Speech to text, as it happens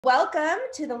Welcome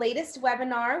to the latest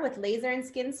webinar with Laser and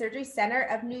Skin Surgery Center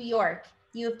of New York.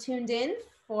 You have tuned in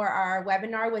for our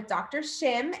webinar with Dr.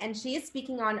 Shim, and she is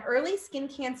speaking on early skin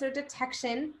cancer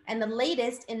detection and the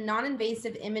latest in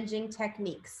non-invasive imaging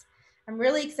techniques. I'm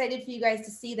really excited for you guys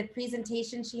to see the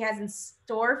presentation she has in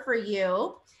store for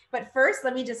you. But first,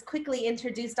 let me just quickly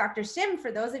introduce Dr. Shim.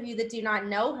 For those of you that do not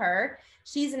know her,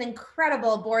 she's an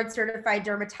incredible board-certified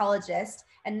dermatologist.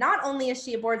 And not only is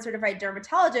she a board-certified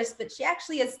dermatologist, but she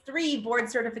actually has 3 board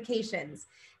certifications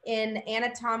in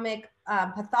anatomic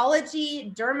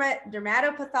pathology,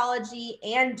 dermatopathology,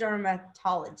 and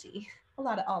dermatology. A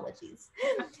lot of ologies.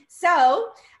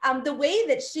 So the way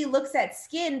that she looks at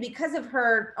skin, because of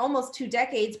her almost 2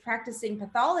 decades practicing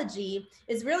pathology,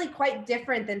 is really quite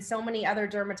different than so many other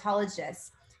dermatologists.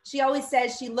 She always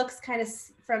says she looks kind of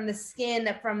from the skin,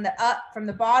 from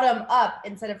the bottom up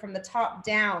instead of from the top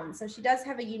down. So she does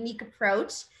have a unique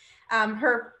approach.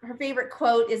 Her favorite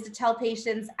quote is to tell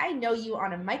patients, "I know you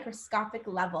on a microscopic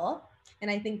level." And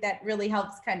I think that really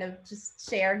helps kind of just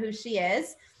share who she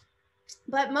is.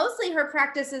 But mostly her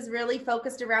practice is really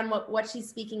focused around what she's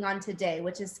speaking on today,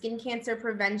 which is skin cancer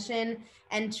prevention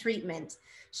and treatment.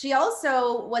 She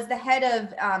also was the head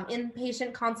of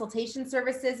inpatient consultation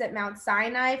services at Mount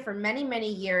Sinai for many, many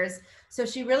years. So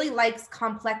she really likes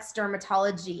complex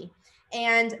dermatology.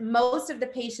 And most of the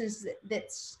patients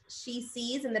that she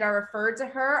sees and that are referred to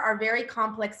her are very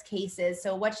complex cases.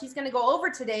 So what she's going to go over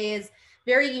today is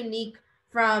very unique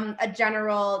from a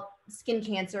general skin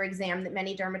cancer exam that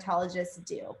many dermatologists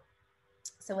do.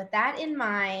 So with that in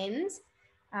mind,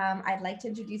 I'd like to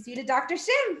introduce you to Dr.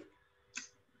 Shim.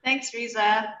 Thanks,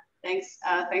 Riza.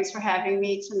 Thanks for having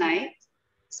me tonight.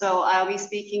 So I'll be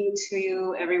speaking to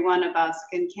you, everyone, about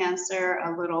skin cancer,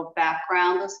 a little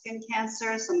background of skin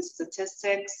cancer, some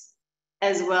statistics,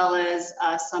 as well as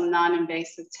some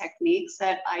non-invasive techniques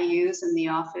that I use in the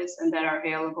office and that are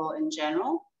available in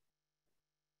general.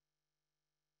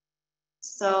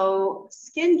 So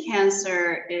skin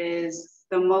cancer is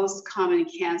the most common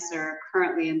cancer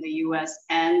currently in the US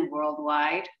and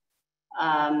worldwide.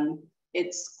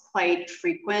 It's quite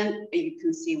frequent. You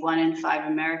can see 1 in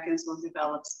 5 Americans will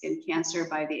develop skin cancer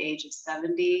by the age of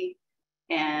 70.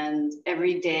 And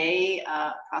every day,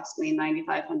 approximately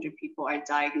 9,500 people are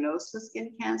diagnosed with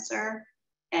skin cancer.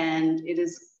 And it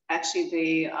is actually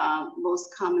the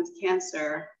most common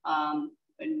cancer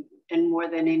and more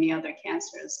than any other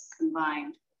cancers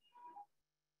combined.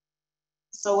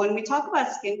 So when we talk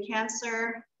about skin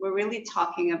cancer, we're really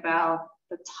talking about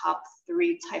the top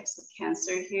 3 types of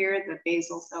cancer here: the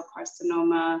basal cell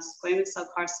carcinoma, squamous cell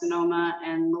carcinoma,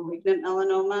 and malignant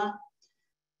melanoma.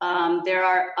 There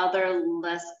are other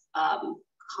less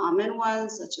common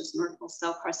ones, such as Merkel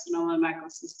cell carcinoma,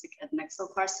 microcystic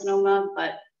adnexal carcinoma,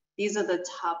 but these are the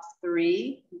top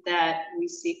 3 that we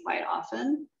see quite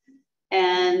often.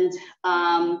 And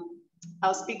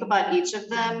I'll speak about each of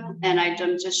them. And I'm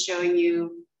just showing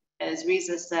you, as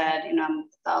Riza said, I'm a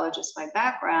pathologist by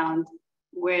background,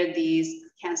 where these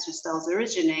cancer cells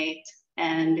originate.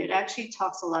 And it actually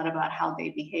talks a lot about how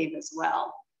they behave as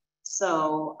well.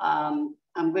 So I'm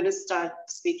going to start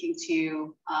speaking to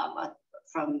you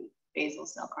from basal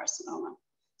cell carcinoma.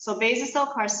 So basal cell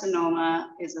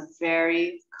carcinoma is a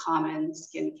very common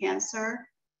skin cancer.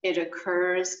 It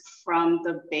occurs from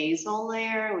the basal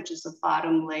layer, which is the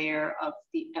bottom layer of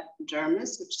the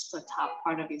epidermis, which is the top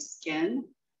part of your skin.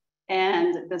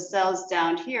 And the cells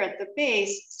down here at the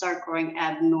base start growing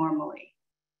abnormally.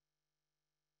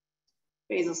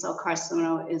 Basal cell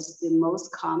carcinoma is the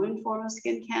most common form of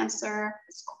skin cancer.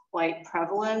 It's quite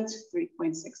prevalent.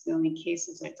 3.6 million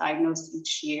cases are diagnosed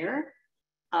each year.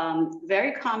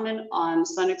 Very common on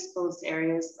sun-exposed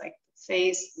areas like the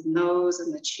face, the nose,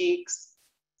 and the cheeks.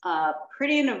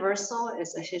 Pretty universal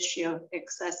is a history of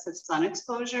excessive sun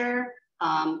exposure.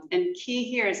 And key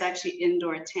here is actually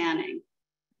indoor tanning.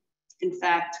 In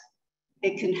fact,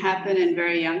 it can happen in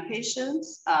very young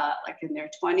patients, like in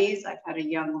their 20s. I've had a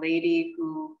young lady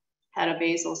who had a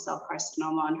basal cell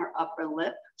carcinoma on her upper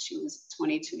lip. She was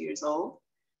 22 years old.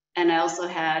 And I also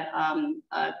had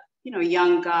a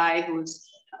young guy who was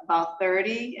about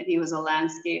 30, and he was a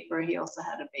landscaper. He also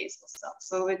had a basal cell.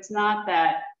 So it's not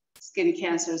that skin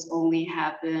cancers only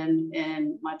happen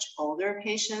in much older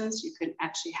patients. You can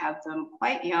actually have them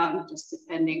quite young, just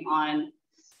depending on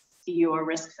your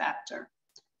risk factor.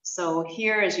 So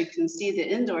here, as you can see, the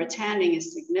indoor tanning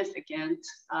is significant.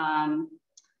 And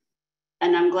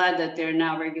I'm glad that there are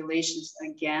now regulations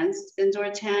against indoor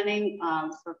tanning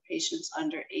for patients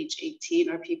under age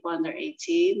 18 or people under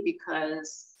 18,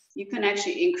 because you can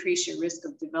actually increase your risk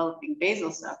of developing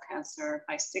basal cell cancer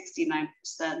by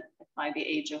 69% by the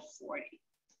age of 40.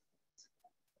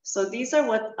 So these are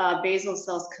what basal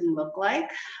cells can look like.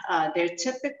 They're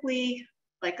typically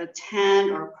like a tan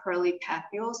or pearly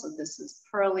papule. So this is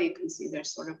pearly. You can see they're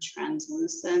sort of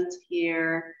translucent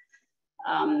here.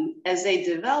 As they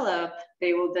develop,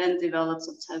 they will then develop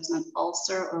sometimes an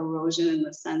ulcer or erosion in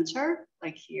the center,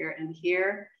 like here and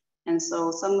here. And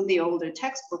so some of the older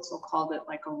textbooks will call it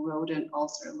like a rodent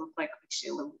ulcer. It looked like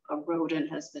actually a rodent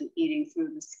has been eating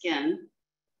through the skin.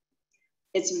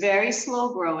 It's very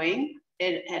slow growing.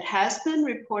 It has been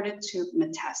reported to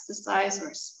metastasize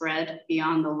or spread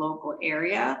beyond the local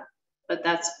area, but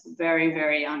that's very,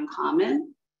 very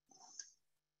uncommon.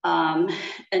 And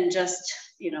just,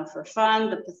 for fun,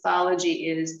 the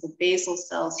pathology is the basal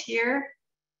cells here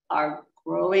are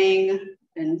growing,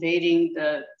 invading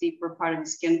the deeper part of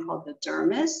the skin called the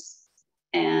dermis,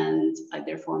 and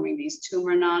they're forming these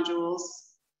tumor nodules.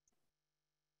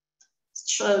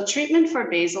 So treatment for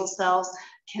basal cells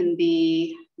can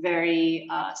be very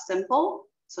simple.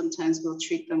 Sometimes we'll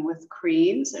treat them with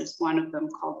creams. There's one of them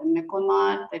called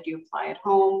imiquimod that you apply at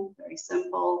home, very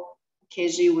simple.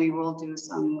 Occasionally we will do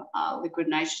some liquid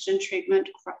nitrogen treatment,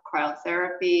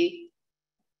 cryotherapy.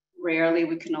 Rarely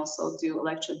we can also do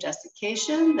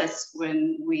electrodesiccation. That's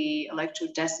when we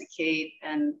electrodesiccate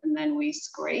and then we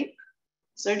scrape.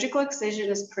 Surgical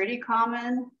excision is pretty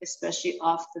common, especially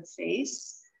off the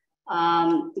face.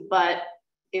 But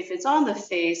if it's on the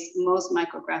face, most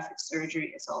micrographic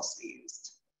surgery is also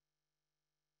used.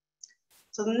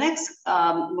 So the next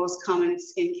most common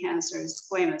skin cancer is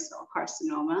squamous cell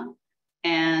carcinoma.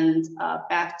 And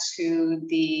back to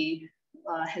the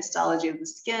histology of the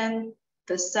skin,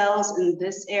 the cells in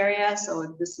this area,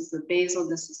 so this is the basal,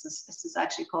 this is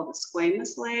actually called the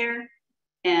squamous layer.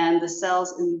 And the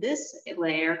cells in this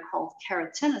layer called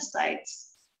keratinocytes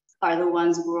are the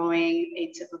ones growing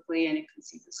atypically, and you can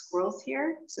see this growth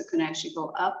here. So it can actually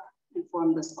go up and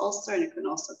form this ulcer, and it can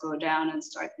also go down and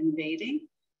start invading.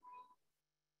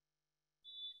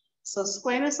 So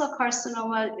squamous cell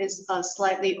carcinoma is a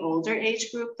slightly older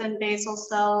age group than basal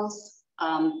cells.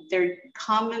 They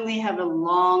commonly have a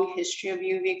long history of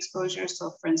UV exposure.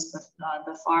 So for instance,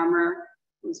 the farmer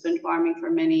who's been farming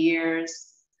for many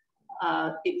years,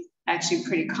 it's actually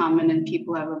pretty common, and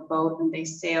people have a boat and they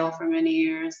sail for many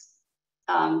years.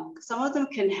 Some of them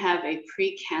can have a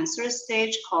precancerous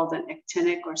stage called an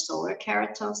actinic or solar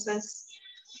keratosis.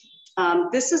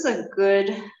 This is a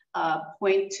good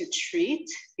point to treat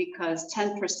because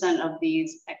 10% of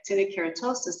these actinic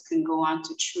keratosis can go on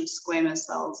to true squamous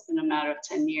cells in a matter of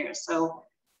 10 years. So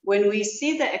when we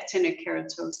see the actinic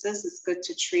keratosis, it's good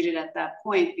to treat it at that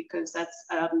point because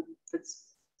that's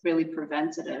really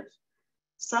preventative.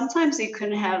 Sometimes you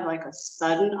can have like a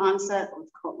sudden onset,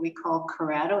 what we call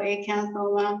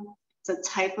keratoacanthoma. It's a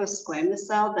type of squamous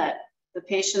cell that the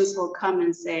patients will come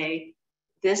and say,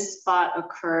 this spot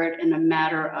occurred in a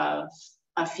matter of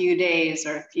a few days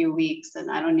or a few weeks,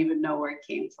 and I don't even know where it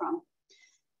came from.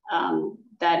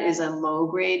 That is a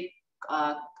low-grade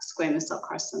squamous cell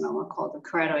carcinoma called the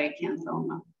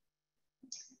keratoacanthoma.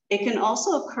 It can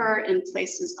also occur in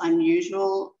places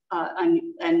unusual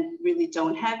and really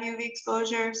don't have UV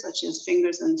exposure, such as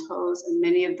fingers and toes, and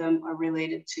many of them are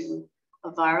related to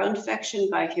a viral infection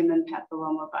by human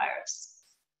papillomavirus.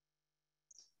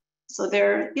 So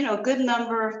there are, a good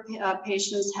number of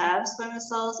patients have squamous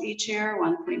cells each year,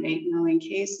 1.8 million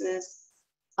cases,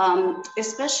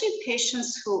 especially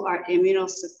patients who are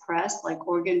immunosuppressed, like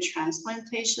organ transplant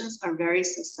patients are very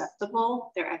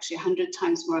susceptible. They're actually 100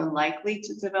 times more likely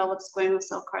to develop squamous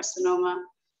cell carcinoma.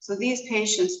 So these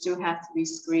patients do have to be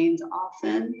screened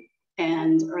often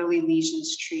and early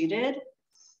lesions treated.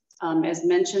 As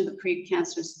mentioned, the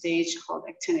precancerous stage called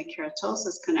actinic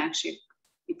keratosis can actually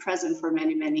be present for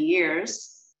many, many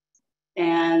years.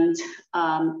 And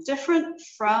different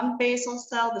from basal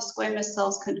cell, the squamous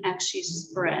cells can actually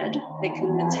spread. They can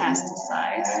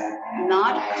metastasize.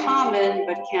 Not common,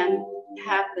 but can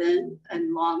happen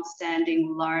in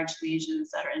long-standing large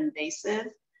lesions that are invasive.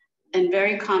 And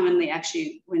very commonly,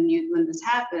 actually, when this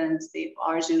happens, the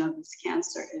origin of this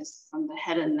cancer is from the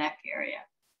head and neck area.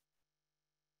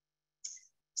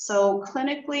 So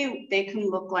clinically, they can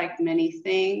look like many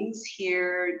things.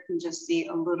 Here, you can just see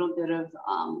a little bit of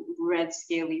red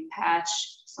scaly patch.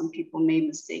 Some people may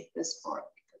mistake this for a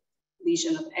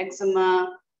lesion of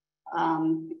eczema.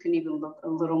 It can even look a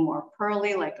little more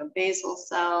pearly, like a basal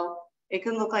cell. It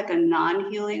can look like a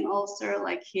non-healing ulcer,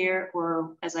 like here,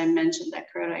 or as I mentioned, that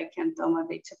keratoacanthoma,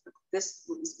 this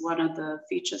is one of the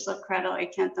features of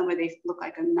keratoacanthoma. They look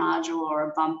like a nodule or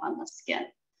a bump on the skin.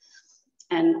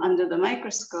 And under the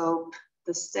microscope,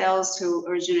 the cells who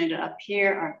originated up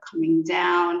here are coming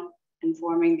down and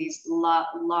forming these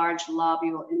large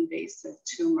lobule invasive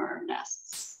tumor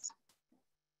nests.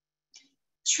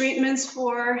 Treatments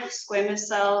for squamous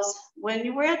cells, when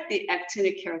you were at the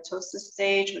actinic keratosis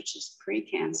stage, which is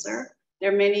pre-cancer,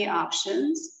 there are many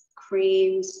options: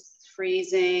 creams,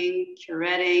 freezing,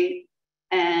 curetting,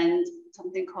 and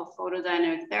something called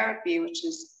photodynamic therapy, which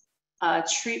is a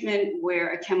treatment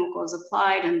where a chemical is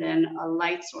applied and then a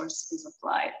light source is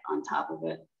applied on top of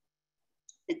it.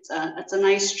 It's a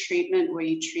nice treatment where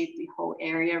you treat the whole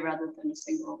area rather than a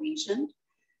single lesion.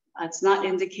 It's not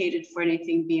indicated for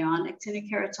anything beyond actinic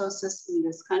keratosis in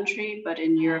this country, but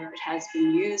in Europe it has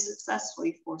been used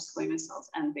successfully for squamous cells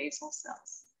and basal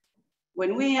cells.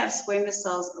 When we have squamous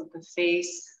cells of the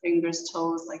face, fingers,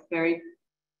 toes, like very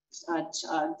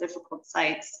difficult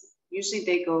sites, usually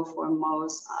they go for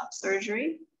Mohs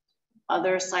surgery.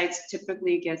 Other sites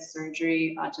typically get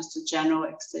surgery, just a general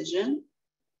excision.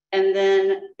 And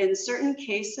then in certain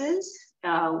cases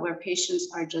where patients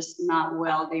are just not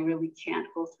well, they really can't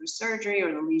go through surgery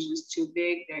or the lesion's too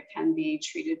big, there can be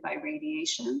treated by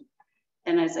radiation.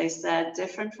 And as I said,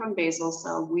 different from basal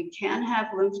cell, we can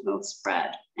have lymph node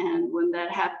spread. And when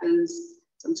that happens,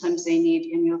 sometimes they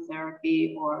need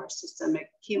immunotherapy or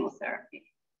systemic chemotherapy.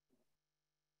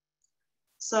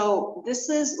 So this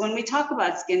is, when we talk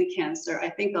about skin cancer, I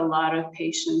think a lot of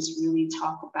patients really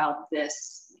talk about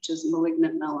this, which is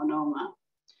malignant melanoma.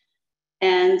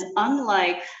 And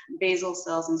unlike basal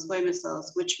cells and squamous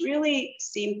cells, which really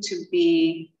seem to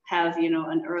have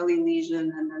an early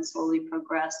lesion and then slowly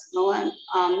progress,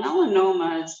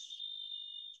 melanomas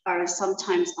are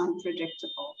sometimes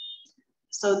unpredictable.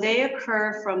 So they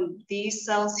occur from these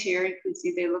cells here. You can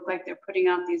see they look like they're putting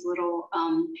out these little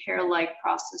hair-like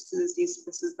processes.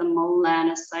 This is the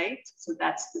melanocyte. So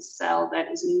that's the cell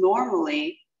that is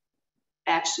normally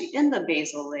actually in the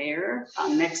basal layer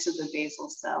next to the basal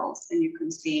cells. And you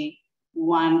can see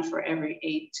one for every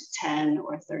 8 to 10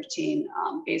 or 13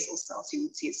 basal cells. You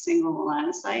would see a single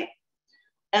melanocyte.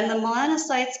 And the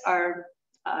melanocytes are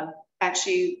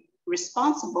actually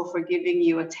responsible for giving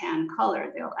you a tan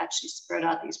color. They'll actually spread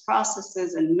out these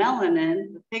processes, and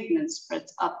melanin, the pigment,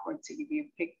 spreads upward to give you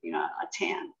a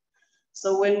tan.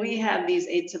 So when we have these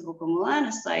atypical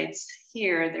melanocytes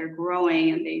here, they're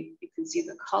growing, and you can see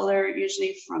the color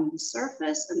usually from the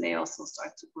surface, and they also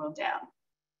start to grow down.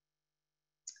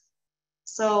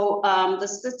 So the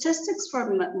statistics for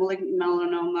malignant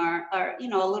melanoma are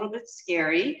a little bit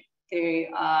scary.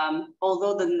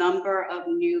 Although the number of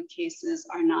new cases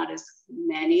are not as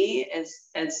many as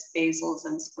basals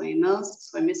and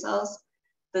squamous cells,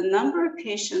 the number of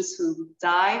patients who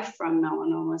die from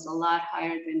melanoma is a lot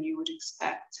higher than you would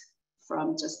expect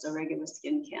from just a regular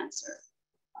skin cancer.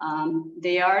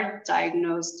 They are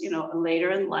diagnosed,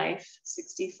 later in life,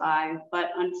 65,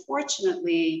 but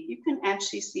unfortunately, you can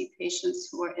actually see patients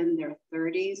who are in their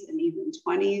 30s and even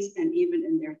 20s and even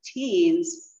in their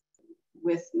teens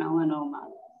with melanoma.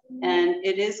 And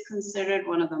it is considered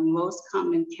one of the most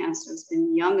common cancers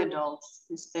in young adults,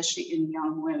 especially in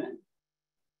young women.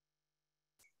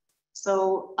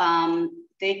 So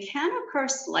they can occur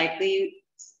slightly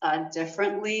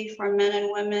differently for men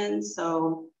and women.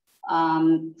 So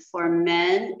for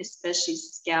men, especially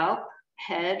scalp,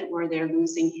 head, where they're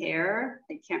losing hair,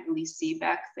 they can't really see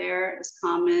back there is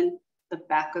common. The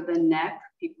back of the neck,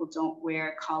 people don't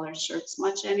wear collared shirts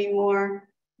much anymore.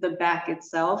 The back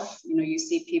itself, you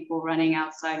see people running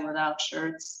outside without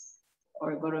shirts,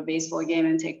 or go to a baseball game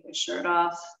and take their shirt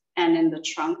off. And in the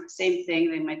trunk, same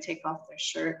thing, they might take off their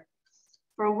shirt.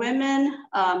 For women,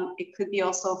 it could be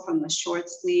also from the short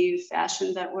sleeve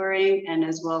fashion that we're wearing, and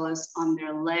as well as on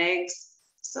their legs,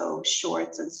 so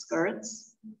shorts and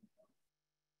skirts.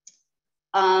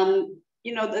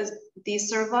 The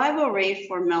survival rate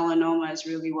for melanoma is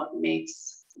really what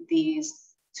makes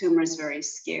these tumors very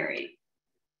scary.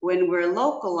 When we're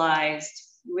localized,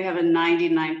 we have a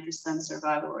 99%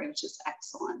 survival rate, which is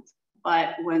excellent.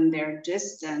 But when they're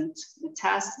distant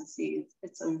metastases,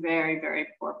 it's a very, very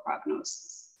poor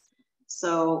prognosis.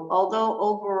 So although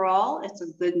overall it's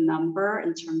a good number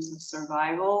in terms of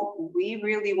survival, we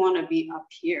really want to be up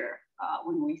here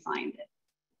when we find it.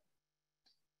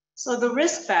 So the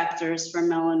risk factors for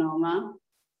melanoma,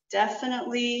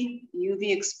 definitely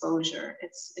UV exposure.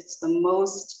 It's the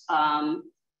most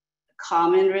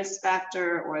common risk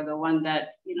factor, or the one that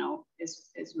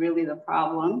is really the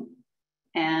problem.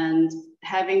 And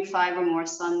having 5 or more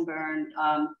sunburn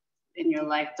in your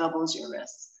life doubles your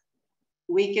risk.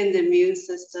 Weakened immune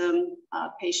system,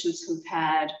 patients who've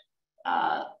had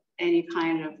any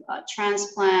kind of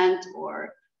transplant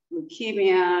or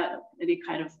leukemia, any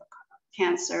kind of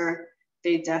cancer,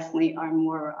 they definitely are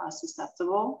more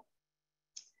susceptible.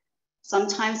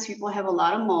 Sometimes people have a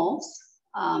lot of moles.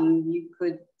 You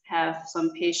could have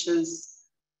some patients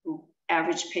who,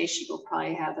 average patient will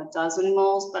probably have a dozen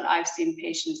moles, but I've seen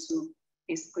patients who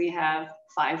basically have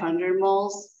 500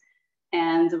 moles.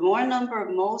 And the more number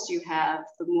of moles you have,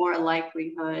 the more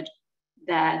likelihood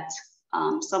that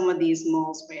some of these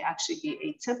moles may actually be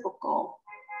atypical.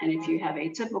 And if you have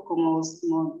atypical moles,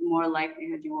 more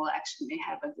likelihood you will actually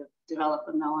develop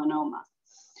a melanoma.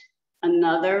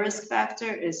 Another risk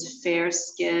factor is fair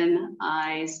skin,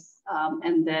 eyes,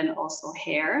 and then also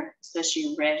hair,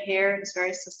 especially red hair is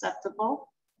very susceptible.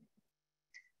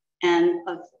 And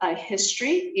a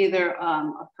history, either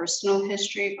a personal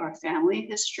history or family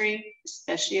history,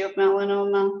 especially of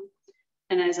melanoma.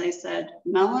 And as I said,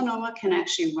 melanoma can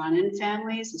actually run in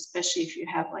families, especially if you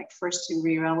have like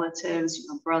first-degree relatives, you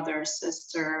know, brother,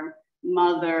 sister,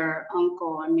 mother,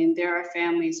 uncle. I mean, there are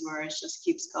families where it just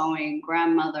keeps going,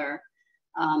 grandmother.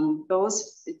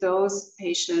 Those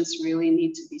patients really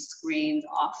need to be screened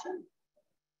often.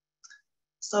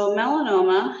 So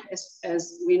melanoma,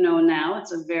 as we know now,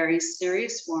 it's a very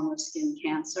serious form of skin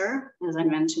cancer. As I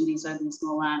mentioned, these are these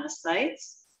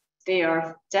melanocytes. They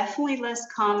are definitely less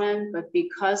common, but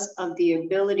because of the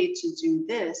ability to do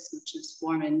this, which is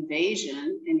form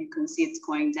invasion, and you can see it's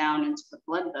going down into the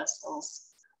blood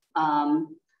vessels,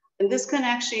 and this can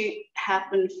actually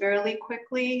happen fairly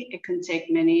quickly. It can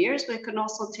take many years, but it can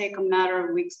also take a matter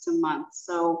of weeks to months.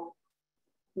 So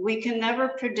we can never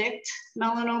predict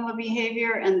melanoma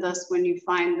behavior, and thus when you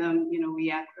find them, you know,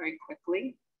 we act very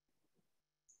quickly.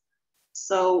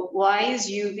 So why is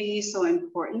UV so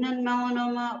important in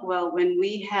melanoma? Well, when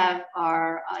we have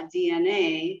our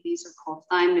DNA, these are called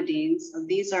thymidines. So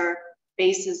these are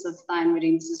bases of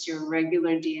thymidines. This is your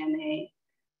regular DNA.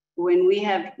 When we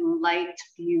have light,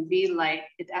 UV light,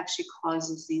 it actually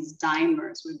causes these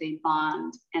dimers where they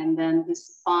bond. And then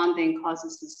this bonding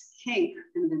causes this kink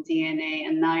in the DNA.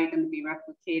 And now you're going to be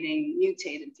replicating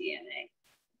mutated DNA.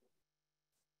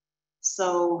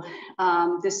 So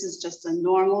this is just a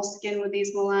normal skin with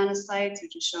these melanocytes,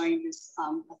 which is showing you this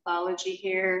pathology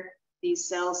here. These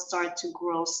cells start to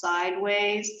grow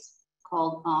sideways,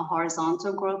 called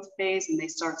horizontal growth phase, and they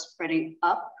start spreading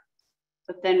up.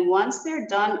 But then once they're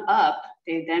done up,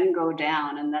 they then go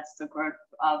down, and that's the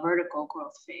vertical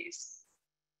growth phase.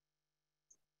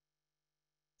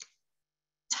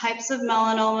 Types of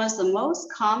melanomas, the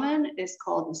most common is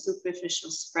called the superficial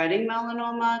spreading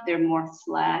melanoma. They're more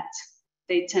flat.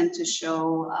 They tend to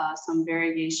show some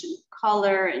variation of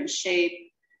color and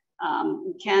shape.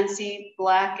 You can see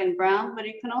black and brown, but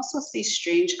you can also see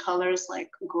strange colors like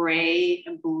gray,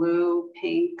 blue,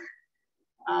 pink,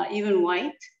 even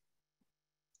white.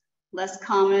 Less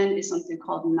common is something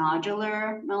called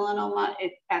nodular melanoma.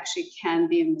 It actually can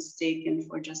be mistaken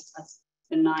for just a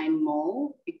benign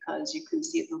mole because you can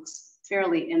see it looks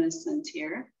fairly innocent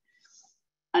here.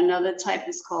 Another type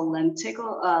is called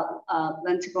lenticle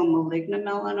malignant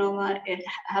melanoma. It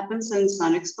happens in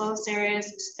sun-exposed areas,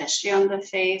 especially on the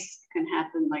face. It can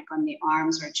happen like on the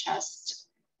arms or chest.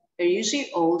 They're usually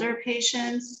older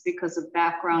patients because the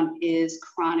background is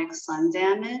chronic sun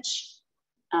damage.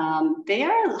 They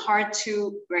are hard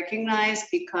to recognize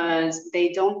because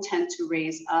they don't tend to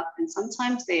raise up, and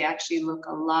sometimes they actually look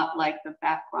a lot like the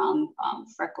background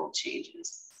freckle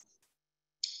changes.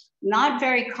 Not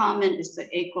very common is the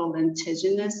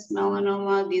acrolentiginous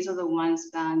melanoma. These are the ones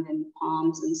found in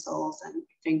palms and soles and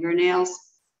fingernails.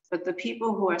 But the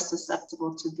people who are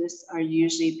susceptible to this are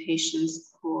usually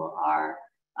patients who are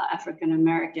African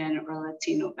American or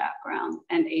Latino background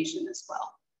and Asian as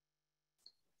well.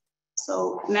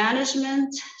 So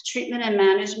management, treatment and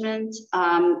management,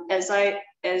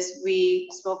 as we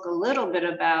spoke a little bit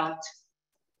about,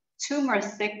 tumor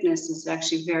thickness is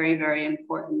actually very, very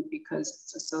important because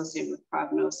it's associated with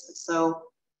prognosis. So,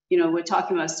 you know, we're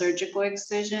talking about surgical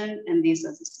excision, and these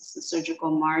are the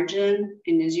surgical margin.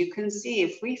 And as you can see,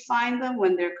 if we find them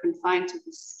when they're confined to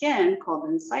the skin, called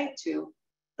in situ,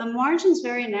 the margin is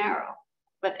very narrow.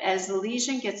 But as the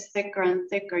lesion gets thicker and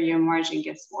thicker, your margin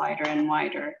gets wider and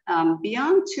wider.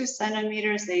 Beyond 2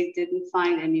 centimeters, they didn't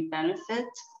find any benefit.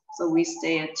 So we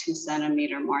stay at 2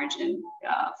 centimeter margin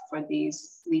for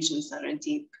these lesions that are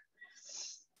deep.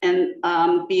 And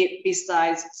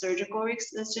besides surgical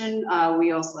excision,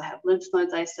 we also have lymph node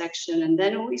dissection. And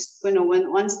then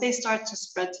once they start to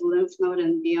spread to lymph node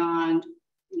and beyond,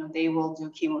 you know, they will do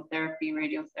chemotherapy,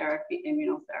 radiotherapy,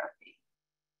 immunotherapy.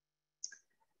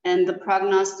 And the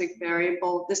prognostic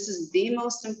variable, this is the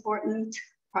most important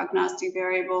prognostic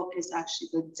variable, is actually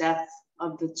the depth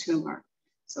of the tumor.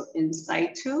 So in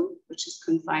situ, which is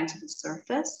confined to the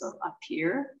surface, so up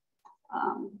here,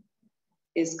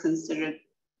 is considered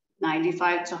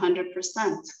 95 to 100%.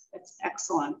 That's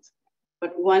excellent.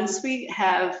 But once we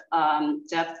have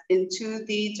depth into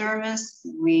the dermis,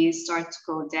 we start to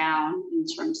go down in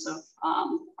terms of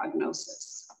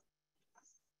prognosis.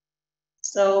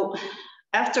 So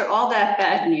after all that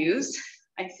bad news,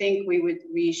 I think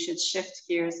we should shift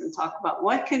gears and talk about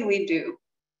what can we do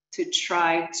to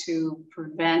try to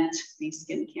prevent these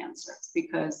skin cancers,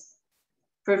 because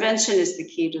prevention is the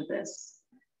key to this.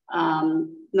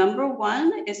 Number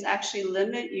one is actually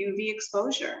limit UV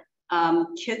exposure.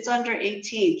 Kids under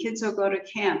 18, kids who go to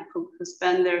camp, who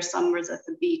spend their summers at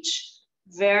the beach,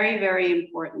 very, very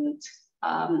important.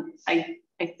 I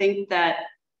think that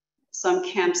some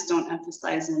camps don't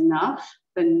emphasize enough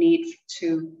the need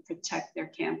to protect their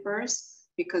campers,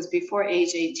 because before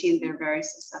age 18, they're very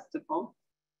susceptible.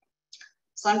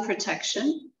 Sun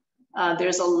protection.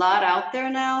 There's a lot out there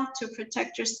now to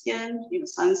protect your skin, you know,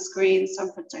 sunscreen,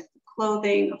 sun protective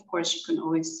clothing. Of course, you can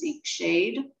always seek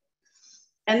shade.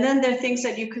 And then there are things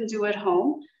that you can do at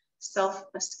home,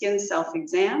 a skin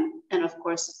self-exam, and of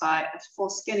course, by a full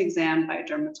skin exam by a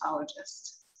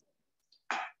dermatologist.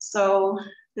 So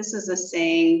this is a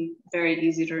saying, very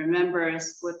easy to remember: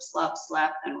 slip, slop,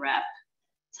 slap, and wrap.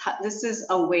 This is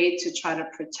a way to try to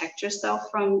protect yourself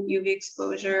from UV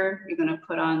exposure. You're gonna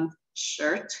put on a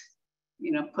shirt,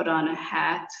 you know, put on a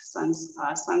hat,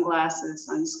 sunglasses,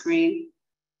 sunscreen.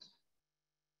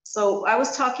 So I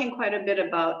was talking quite a bit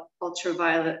about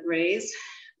ultraviolet rays.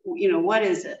 You know, what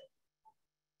is it?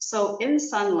 So in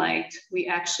sunlight, we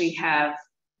actually have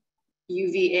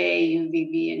UVA,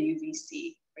 UVB, and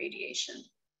UVC radiation.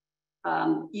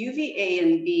 UVA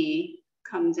and B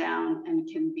come down and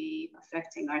can be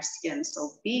affecting our skin.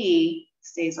 So B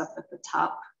stays up at the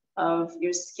top of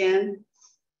your skin.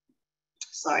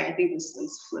 Sorry, I think this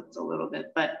one's flipped a little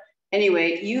bit, but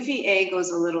anyway, UVA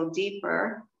goes a little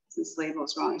deeper. This label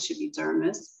is wrong, it should be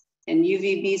dermis. And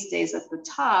UVB stays at the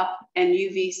top, and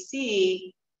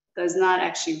UVC does not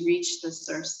actually reach the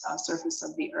surface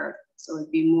of the earth. So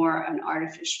it'd be more an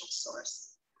artificial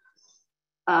source.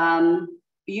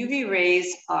 UV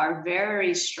rays are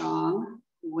very strong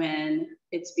when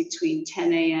it's between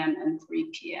 10 a.m. and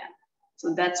 3 p.m.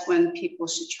 So that's when people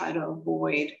should try to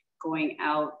avoid going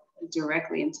out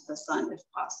directly into the sun if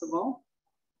possible.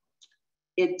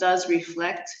 It does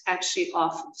reflect actually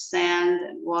off of sand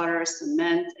and water,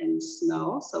 cement, and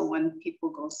snow. So when people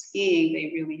go skiing,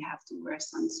 they really have to wear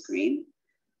sunscreen.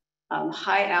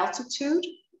 High altitude,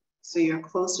 so you're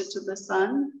closer to the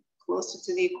sun, closer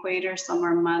to the equator,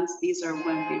 summer months, these are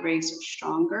when the rays are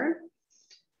stronger.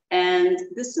 And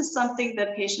this is something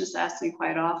that patients ask me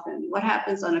quite often. What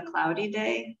happens on a cloudy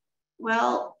day?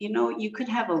 Well, you know, you could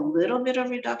have a little bit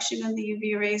of reduction in the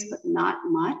UV rays, but not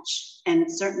much,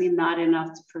 and certainly not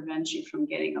enough to prevent you from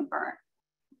getting a burn.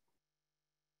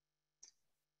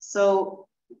 So,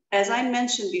 as I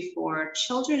mentioned before,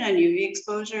 children and UV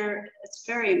exposure, it's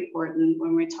very important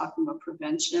when we're talking about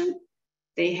prevention.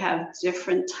 They have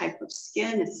different type of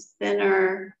skin, it's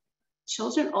thinner.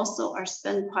 Children also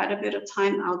spend quite a bit of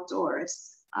time outdoors.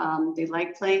 They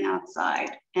like playing outside,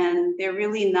 and they're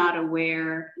really not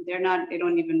aware. They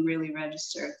don't even really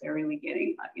register if they're really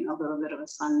getting, you know, a little bit of a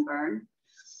sunburn.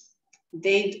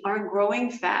 They are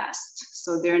growing fast,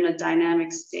 so they're in a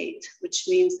dynamic state, which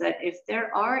means that if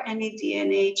there are any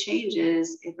DNA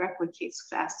changes, it replicates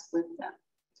fast with them.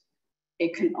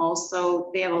 It can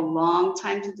also, they have a long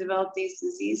time to develop these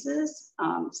diseases,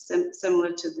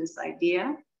 similar to this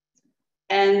idea.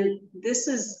 And this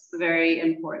is very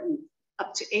important.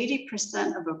 Up to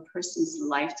 80% of a person's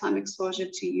lifetime exposure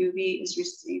to UV is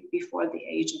received before the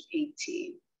age of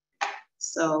 18.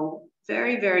 So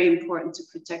very, very important to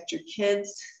protect your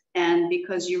kids, and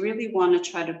because you really want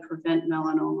to try to prevent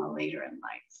melanoma later in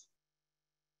life.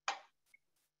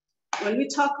 When we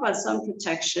talk about sun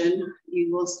protection,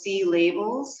 you will see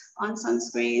labels on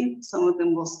sunscreen. Some of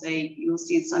them will say, you'll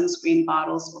see sunscreen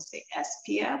bottles will say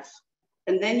SPF.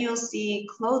 And then you'll see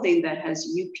clothing that has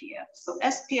UPF. So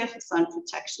SPF is sun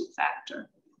protection factor.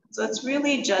 So it's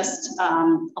really just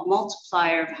a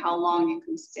multiplier of how long you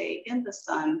can stay in the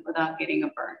sun without getting a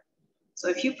burn. So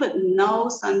if you put no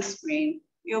sunscreen,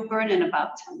 you'll burn in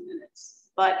about 10 minutes.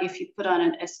 But if you put on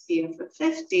an SPF of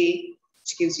 50,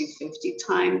 which gives you 50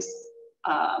 times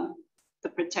the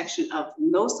protection of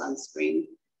no sunscreen,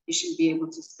 you should be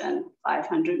able to spend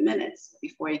 500 minutes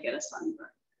before you get a sunburn.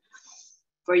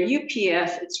 For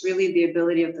UPF, it's really the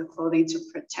ability of the clothing to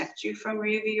protect you from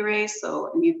UV rays.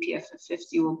 So an UPF of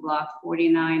 50 will block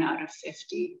 49 out of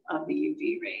 50 of the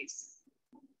UV rays.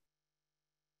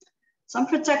 Sun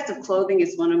protective clothing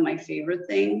is one of my favorite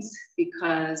things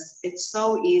because it's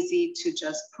so easy to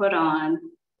just put on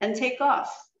and take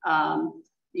off.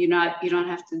 You don't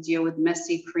have to deal with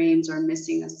messy creams or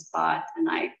missing a spot. And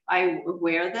I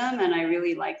wear them and I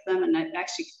really like them. And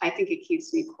I think it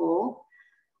keeps me cool.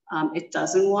 It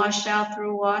doesn't wash out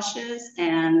through washes,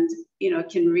 and it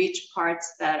can reach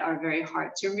parts that are very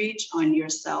hard to reach on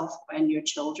yourself and your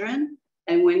children.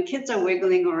 And when kids are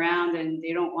wiggling around and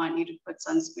they don't want you to put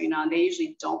sunscreen on, they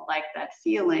usually don't like that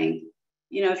feeling.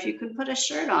 If you can put a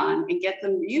shirt on and get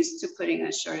them used to putting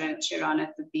a shirt on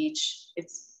at the beach,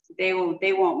 they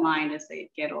won't mind as they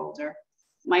get older.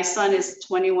 My son is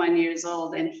 21 years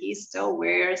old and he still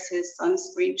wears his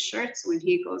sunscreen shirts when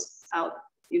he goes out,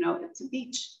 at the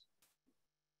beach.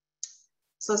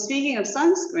 So speaking of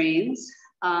sunscreens,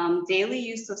 daily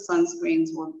use of sunscreens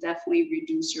will definitely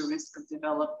reduce your risk of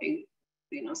developing,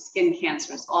 skin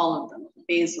cancers, all of them,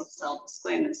 basal cell,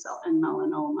 squamous cell, and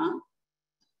melanoma.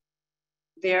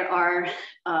 There are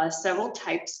several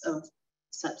types of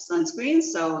sunscreen.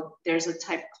 So there's a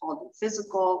type called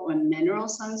physical or mineral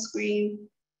sunscreen,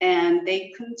 and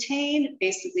they contain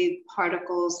basically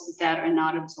particles that are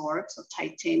not absorbed, so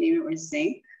titanium or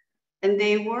zinc, and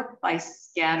they work by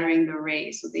scattering the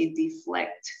rays. So they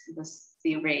deflect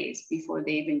the rays before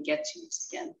they even get to your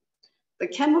skin. The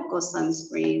chemical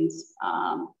sunscreens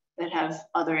that have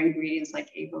other ingredients like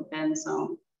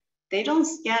avobenzone, they don't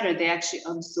scatter, they actually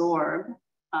absorb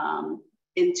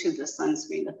into the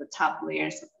sunscreen at the top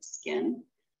layers of the skin.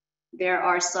 There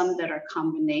are some that are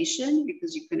combination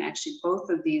because you can actually, both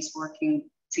of these working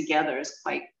together is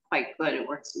quite good, it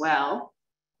works well.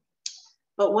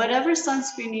 But whatever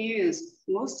sunscreen you use,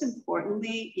 most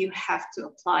importantly, you have to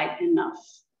apply enough.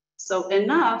 So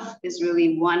enough is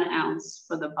really 1 ounce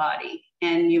for the body,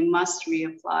 and you must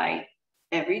reapply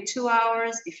every 2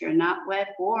 hours if you're not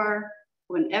wet, or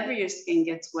whenever your skin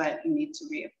gets wet, you need to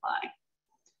reapply.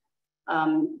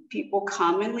 People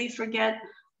commonly forget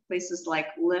places like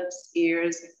lips,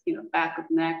 ears, back of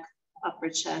neck, upper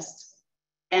chest.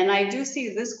 And I do see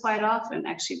this quite often,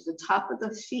 actually, the top of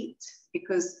the feet,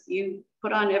 because you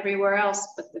put on everywhere else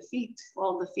but the feet,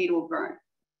 well, the feet will burn.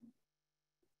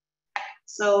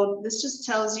 So this just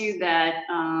tells you that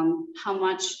how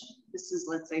much, this is,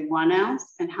 let's say 1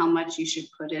 ounce, and how much you should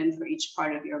put in for each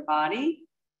part of your body.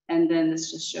 And then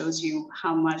this just shows you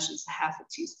how much is half a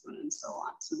teaspoon and so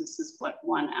on. So this is what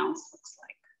 1 ounce looks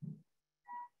like.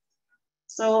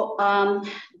 So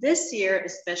this year,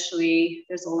 especially,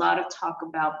 there's a lot of talk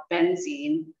about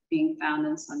benzene being found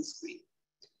in sunscreen.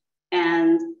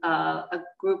 And a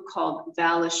group called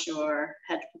Valashore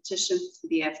had petitioned to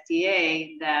the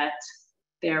FDA that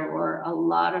there were a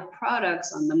lot of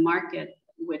products on the market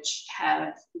which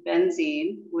have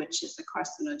benzene, which is a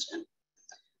carcinogen.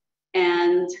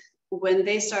 And when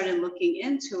they started looking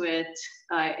into it,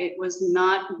 it was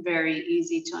not very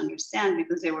easy to understand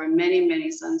because there were many, many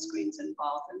sunscreens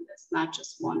involved in this, not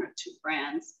just 1 or 2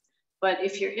 brands. But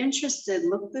if you're interested,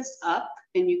 look this up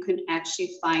and you can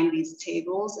actually find these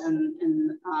tables and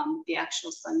the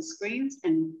actual sunscreens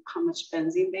and how much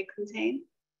benzene they contain.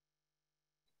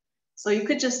 So you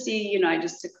could just see, I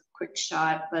just took a quick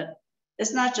shot, but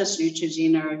it's not just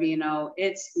Neutrogena or Aveeno,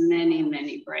 it's many,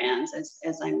 many brands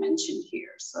as I mentioned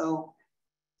here. So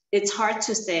it's hard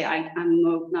to say I'm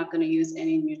not gonna use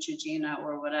any Neutrogena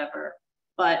or whatever,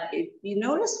 but if you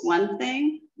notice one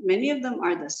thing, many of them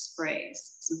are the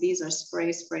sprays. So these are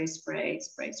spray.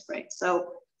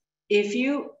 So if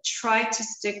you try to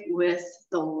stick with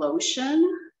the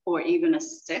lotion or even a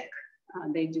stick,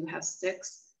 they do have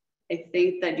sticks, I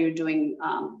think that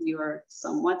you're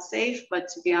somewhat safe, but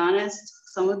to be honest,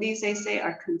 some of these they say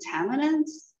are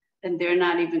contaminants and they're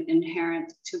not even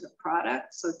inherent to the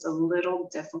product. So it's a little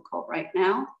difficult right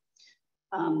now.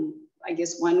 I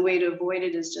guess one way to avoid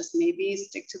it is just maybe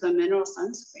stick to the mineral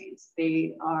sunscreens.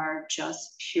 They are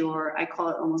just pure, I call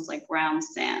it almost like ground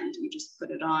sand. You just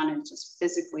put it on and it just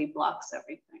physically blocks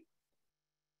everything.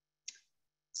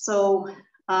 So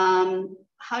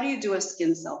how do you do a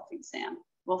skin self-exam?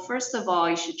 Well, first of all,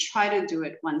 you should try to do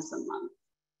it once a month.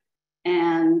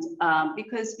 And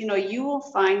because, you will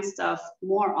find stuff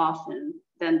more often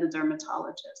than the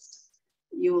dermatologist.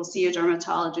 You will see a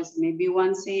dermatologist maybe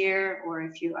once a year, or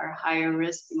if you are higher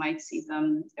risk, you might see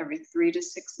them every 3 to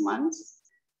 6 months.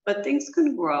 But things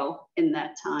can grow in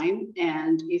that time.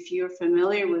 And if you're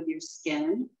familiar with your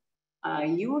skin,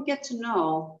 you will get to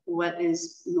know what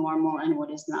is normal and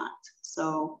what is not.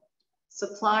 So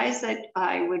supplies that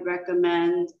I would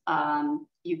recommend,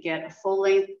 you get a full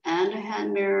length and a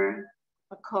hand mirror,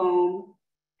 a comb,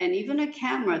 and even a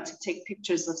camera to take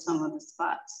pictures of some of the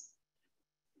spots.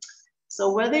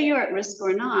 So whether you're at risk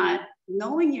or not,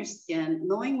 knowing your skin,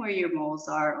 knowing where your moles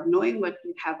are, or knowing what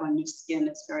you have on your skin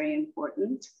is very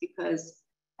important, because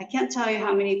I can't tell you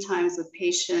how many times a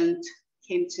patient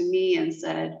came to me and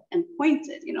said, and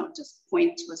pointed, just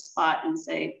point to a spot and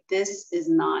say, this is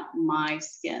not my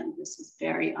skin. This is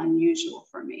very unusual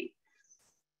for me.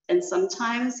 And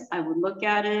sometimes I would look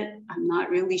at it, I'm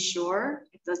not really sure.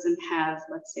 It doesn't have,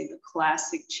 let's say, the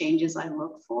classic changes I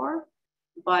look for,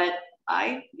 but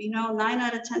 9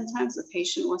 out of 10 times the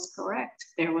patient was correct.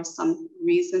 There was some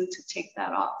reason to take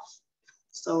that off.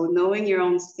 So knowing your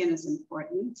own skin is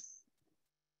important.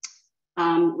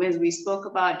 As we spoke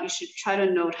about, you should try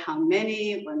to note how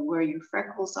many, where your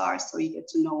freckles are, so you get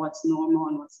to know what's normal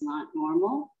and what's not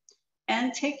normal.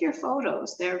 And take your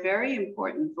photos. They're very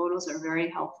important. Photos are very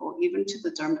helpful, even to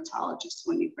the dermatologist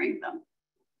when you bring them.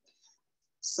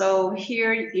 So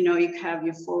here, you have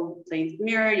your full length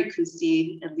mirror. You can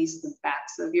see at least the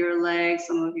backs of your legs.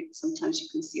 Sometimes you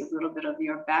can see a little bit of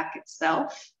your back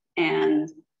itself. And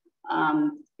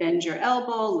bend your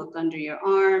elbow, look under your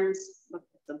arms, look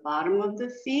at the bottom of the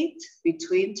feet,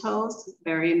 between toes,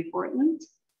 very important.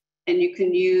 And you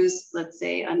can use, let's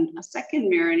say, a second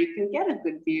mirror, and you can get a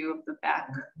good view of the back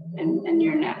and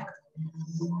your neck.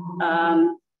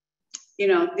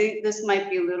 This might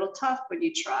be a little tough, but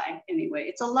you try anyway.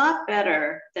 It's a lot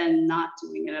better than not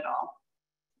doing it at all.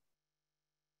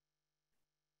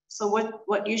 So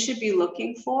what you should be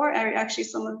looking for are actually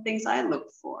some of the things I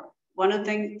look for. One of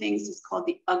the things is called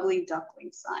the ugly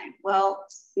duckling sign. Well,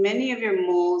 many of your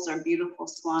moles are beautiful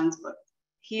swans, but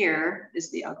here is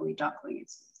the ugly duckling.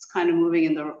 It's kind of moving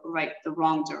in the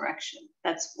wrong direction.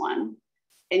 That's one.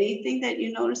 Anything that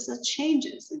you notice that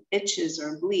changes, it itches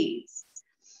or bleeds.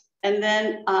 And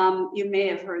then you may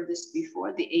have heard this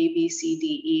before, the A, B, C, D,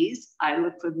 E's. I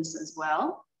look for this as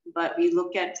well, but we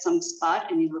look at some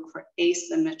spot and you look for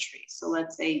asymmetry. So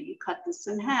let's say you cut this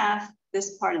in half,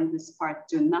 this part and this part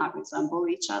do not resemble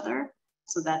each other.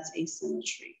 So that's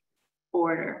asymmetry.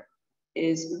 Order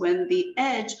is when the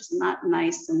edge is not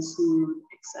nice and smooth,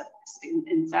 except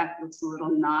in fact looks a little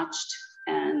notched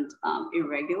and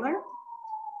irregular.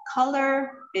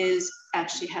 Color is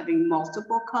actually having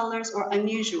multiple colors or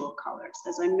unusual colors.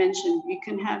 As I mentioned, you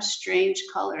can have strange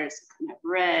colors. You can have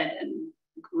red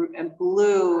and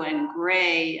blue and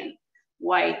gray and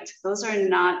white. Those are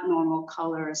not normal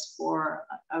colors for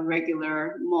a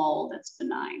regular mole that's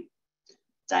benign.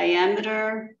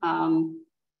 Diameter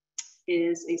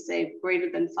is, they say, greater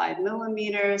than 5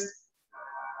 millimeters.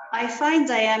 I find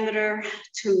diameter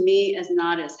to me is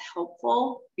not as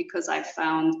helpful because I've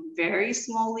found very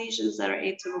small lesions that are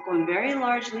atypical and very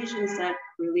large lesions that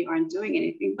really aren't doing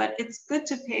anything, but it's good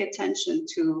to pay attention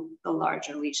to the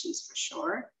larger lesions for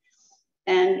sure.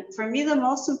 And for me, the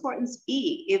most important is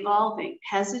E, evolving.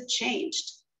 Has it changed?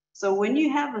 So when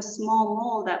you have a small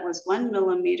mole that was 1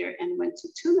 millimeter and went to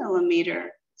 2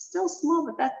 millimeter, still small,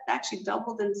 but that actually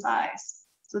doubled in size.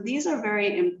 So these are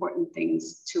very important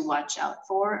things to watch out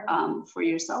for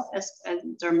yourself, as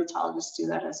dermatologists do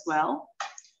that as well.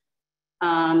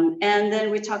 And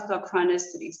then we talked about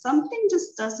chronicity. Something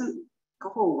just doesn't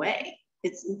go away.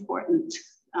 It's important.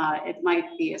 It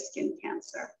might be a skin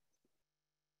cancer.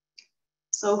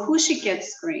 So who should get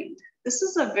screened? This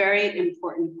is a very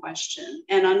important question.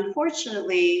 And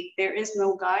unfortunately, there is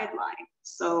no guideline.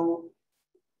 So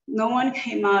no one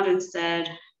came out and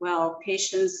said, well,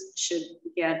 patients should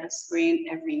get a screen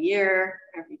every year,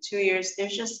 every 2 years. There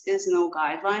just is no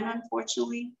guideline,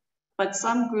 unfortunately. But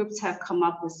some groups have come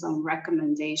up with some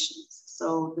recommendations.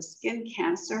 So the Skin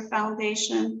Cancer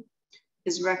Foundation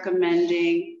is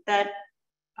recommending that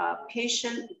a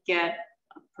patient get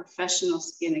a professional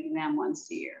skin exam once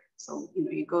a year. So,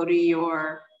 you go to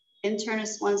your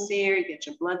internist once a year, you get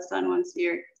your bloods done once a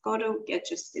year, go to get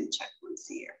your skin checked once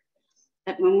a year.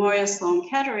 At Memorial Sloan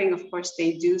Kettering, of course,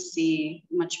 they do see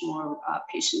much more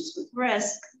patients with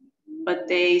risk, but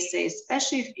they say,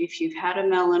 especially if you've had a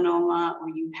melanoma or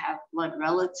you have blood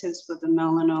relatives with a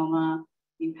melanoma,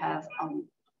 you have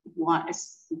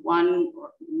one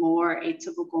or more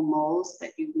atypical moles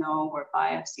that were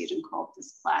biopsied and called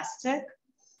dysplastic,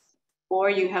 or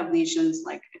you have lesions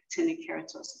like actinic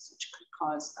keratosis, which could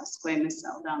cause a squamous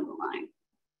cell down the line.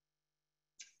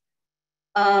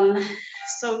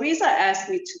 So Riza asked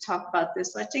me to talk about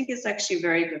this. I think it's actually a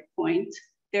very good point.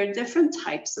 There are different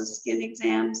types of skin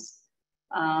exams.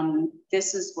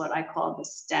 This is what I call the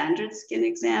standard skin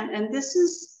exam. And this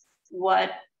is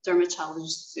what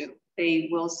dermatologists do. They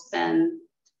will spend,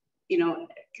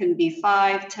 can be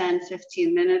 5, 10,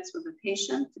 15 minutes with a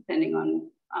patient, depending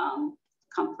on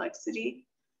complexity.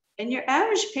 And your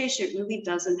average patient really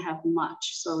doesn't have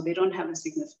much. So they don't have a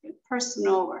significant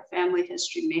personal or family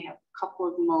history, may have a couple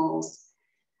of moles.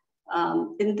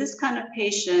 In this kind of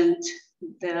patient,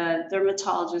 the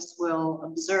dermatologist will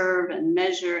observe and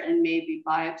measure and maybe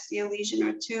biopsy a lesion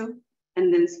or two,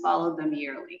 and then follow them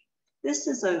yearly. This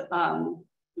is a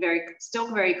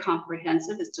still very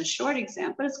comprehensive. It's a short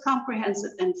exam, but it's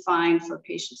comprehensive and fine for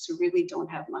patients who really don't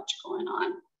have much going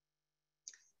on.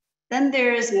 Then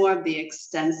there is more of the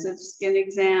extensive skin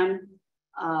exam,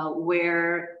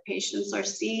 where patients are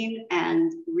seen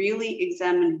and really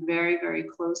examined very, very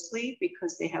closely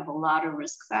because they have a lot of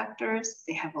risk factors.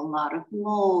 They have a lot of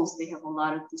moles. They have a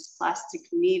lot of dysplastic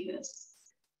nevus.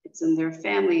 It's in their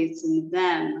family, it's in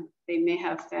them. They may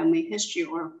have family history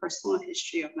or a personal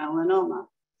history of melanoma.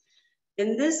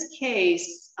 In this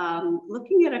case,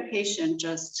 looking at a patient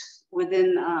just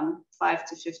within 5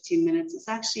 to 15 minutes is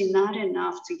actually not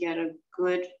enough to get a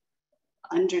good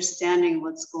understanding of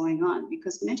what's going on,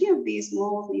 because many of these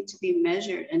moles need to be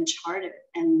measured and charted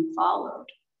and followed.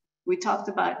 We talked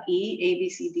about E, A, B,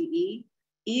 C, D, E.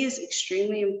 E is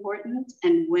extremely important.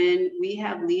 And when we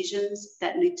have lesions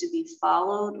that need to be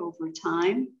followed over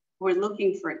time, we're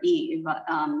looking for E,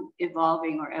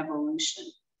 evolving or evolution.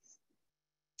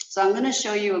 So I'm going to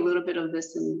show you a little bit of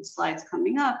this in slides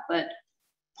coming up, but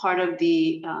part of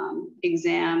the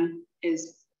exam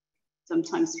is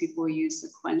sometimes people use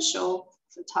sequential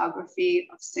photography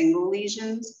of single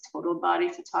lesions, total body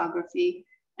photography,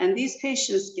 and these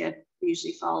patients get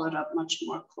usually followed up much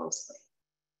more closely.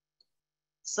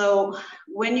 So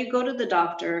when you go to the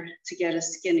doctor to get a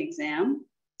skin exam,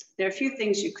 there are a few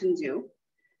things you can do.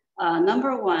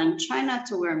 Number one, try not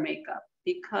to wear makeup,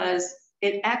 because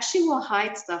it actually will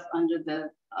hide stuff under the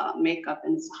makeup,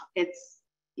 and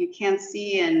you can't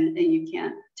see and you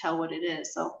can't tell what it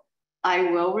is. So I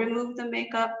will remove the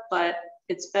makeup, but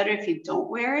it's better if you don't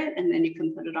wear it and then you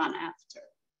can put it on after.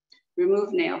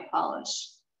 Remove nail polish.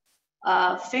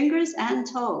 Fingers and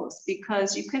toes,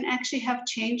 because you can actually have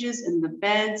changes in the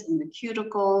beds, in the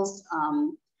cuticles.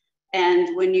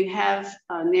 And when you have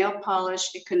nail polish,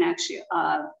 it can actually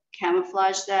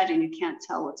camouflage that and you can't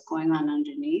tell what's going on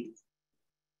underneath.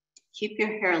 Keep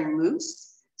your hair loose.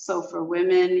 So for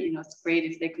women, it's great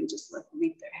if they can just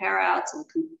leave their hair out. So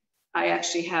I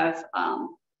actually have,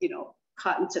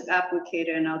 cotton tip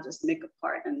applicator, and I'll just make a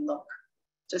part and look.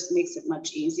 Just makes it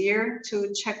much easier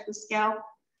to check the scalp.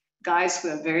 Guys who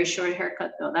have very short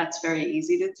haircut, though, that's very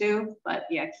easy to do, but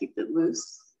yeah, keep it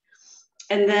loose.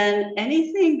 And then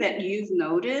anything that you've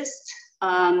noticed,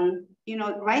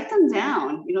 write them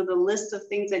down, the list of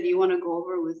things that you want to go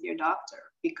over with your doctor,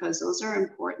 because those are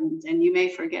important and you may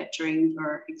forget during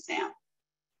your exam.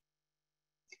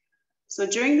 So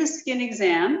during the skin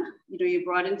exam, you're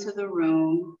brought into the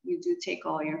room, you do take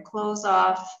all your clothes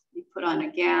off, you put on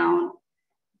a gown.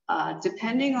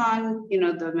 Depending on,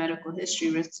 the medical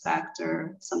history risk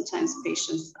factor, sometimes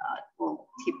patients will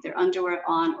keep their underwear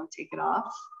on or take it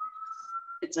off.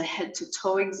 It's a head to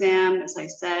toe exam. As I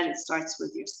said, it starts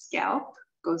with your scalp,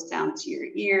 goes down to your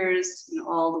ears,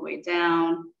 all the way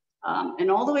down, and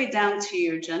all the way down to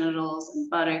your genitals and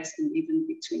buttocks and even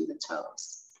between the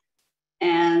toes.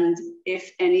 And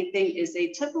if anything is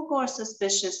atypical or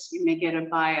suspicious, you may get a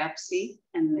biopsy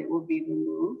and it will be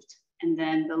removed. And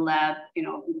then the lab,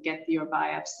 you get your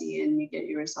biopsy and you get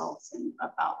your results in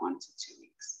about 1 to 2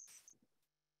 weeks.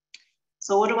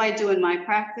 So what do I do in my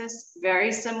practice?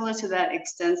 Very similar to that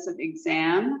extensive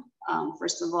exam.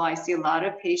 First of all, I see a lot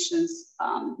of patients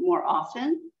more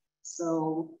often.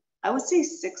 So I would say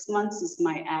 6 months is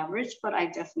my average, but I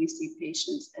definitely see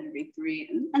patients every 3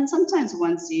 and sometimes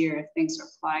once a year if things are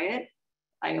quiet.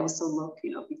 I also look,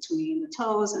 between the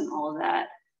toes and all that.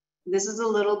 This is a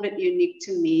little bit unique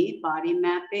to me, body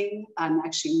mapping. I'm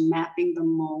actually mapping the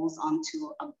moles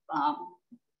onto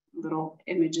little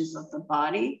images of the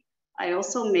body. I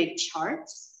also make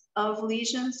charts of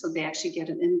lesions, so they actually get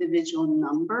an individual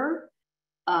number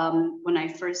when I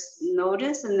first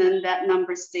notice, and then that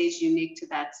number stays unique to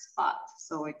that spot.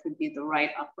 So it could be the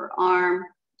right upper arm,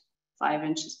 5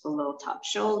 inches below top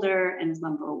shoulder, and it's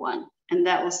number 1. And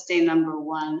that will stay number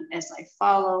 1 as I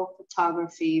follow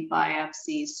photography,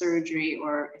 biopsy, surgery,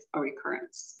 or a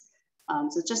recurrence.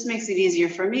 So it just makes it easier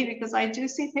for me because I do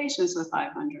see patients with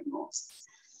 500 moles.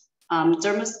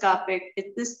 Dermoscopic,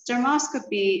 this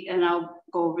dermoscopy, and I'll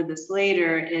go over this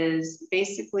later, is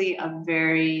basically a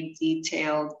very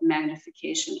detailed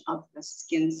magnification of the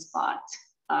skin spot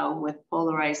with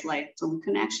polarized light. So we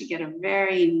can actually get a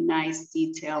very nice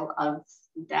detail of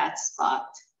that spot.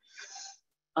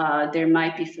 There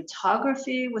might be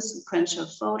photography with sequential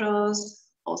photos,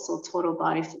 also total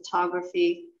body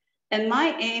photography. And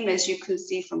my aim, as you can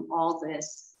see from all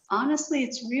this, honestly,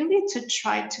 it's really to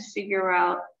try to figure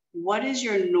out what is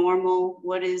your normal,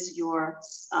 what is your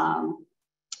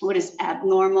what is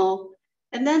abnormal.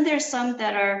 And then there's some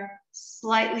that are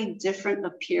slightly different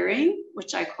appearing,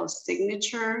 which I call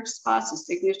signature spots or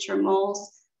signature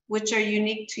moles, which are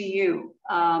unique to you.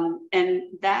 And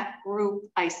that group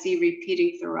I see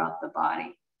repeating throughout the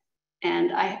body.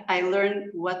 And I learned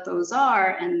what those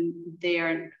are, and they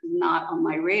are not on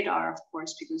my radar, of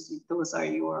course, because those are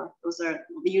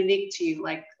unique to you,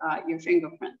 like your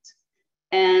fingerprint.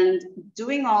 And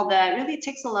doing all that really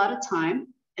takes a lot of time,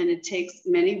 and it takes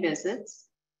many visits.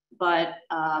 But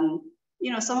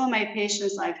you know, some of my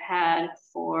patients I've had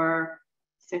for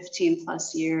 15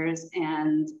 plus years,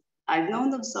 and I've known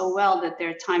them so well that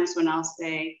there are times when I'll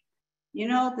say, you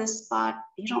know, this spot,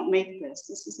 you don't make this.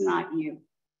 This is not you.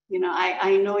 You know,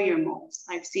 I know your moles.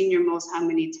 I've seen your moles how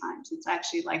many times? It's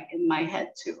actually like in my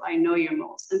head too. I know your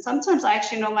moles. And sometimes I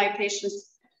actually know my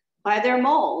patients by their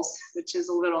moles, which is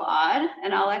a little odd.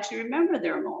 And I'll actually remember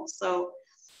their moles. So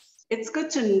it's good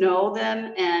to know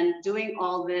them. And doing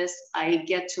all this, I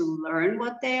get to learn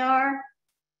what they are,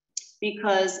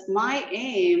 because my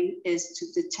aim is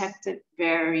to detect it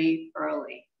very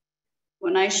early.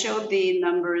 When I showed the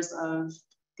numbers of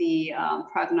the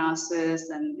prognosis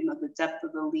and, you know, the depth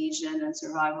of the lesion and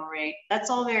survival rate,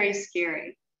 that's all very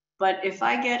scary. But if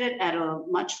I get it at a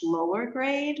much lower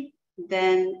grade,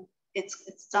 then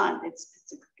it's done.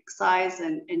 It's excised,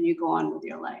 and you go on with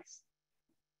your life.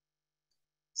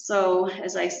 So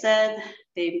as I said,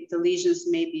 the lesions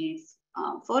may be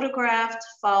photographed,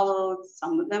 followed.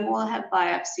 Some of them will have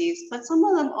biopsies, but some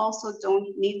of them also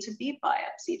don't need to be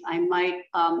biopsied. I might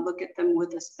look at them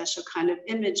with a special kind of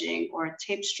imaging or a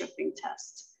tape stripping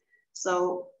test.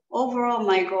 So overall,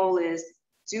 my goal is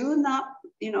do not,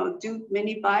 you know, do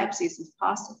many biopsies as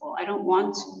possible. I don't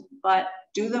want to, but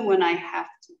do them when I have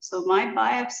to. So my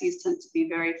biopsies tend to be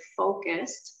very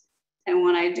focused. And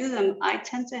when I do them, I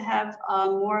tend to have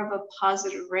more of a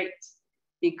positive rate,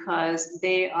 because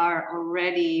they are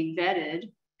already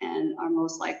vetted and are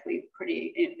most likely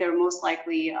they're most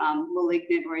likely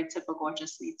malignant or atypical, or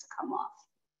just need to come off.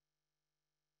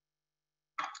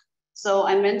 So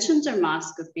I mentioned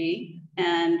dermoscopy,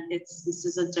 and this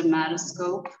is a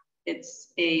dermatoscope.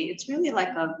 It's really like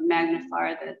a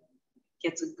magnifier that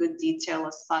gets a good detail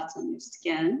of spots on your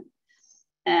skin.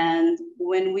 And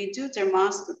when we do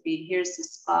dermoscopy, here's the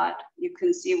spot. You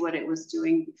can see what it was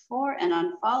doing before, and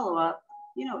on follow-up,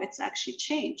 you know, it's actually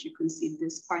changed. You can see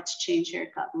this part's changed here.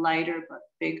 It got lighter but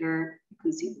bigger. You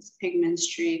can see this pigment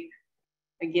streak.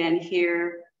 Again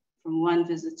here, from one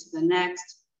visit to the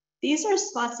next. These are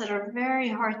spots that are very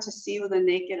hard to see with a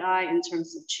naked eye in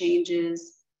terms of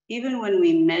changes. Even when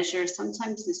we measure,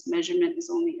 sometimes this measurement is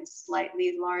only a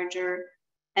slightly larger.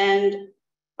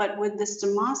 But with this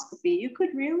dermoscopy, you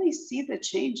could really see the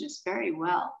changes very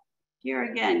well. Here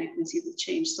again, you can see the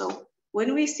change. So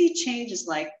when we see changes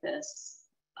like this,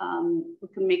 we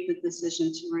can make the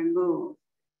decision to remove.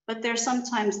 But there's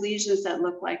sometimes lesions that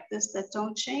look like this that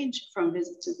don't change from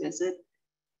visit to visit.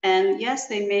 And yes,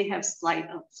 they may have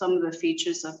some of the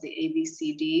features of the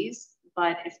ABCDs,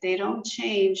 but if they don't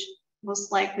change,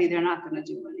 most likely they're not going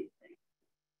to do anything.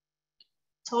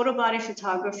 Total body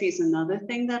photography is another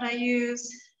thing that I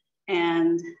use.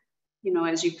 And, you know,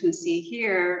 as you can see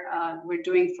here, we're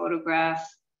doing photograph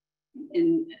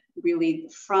in really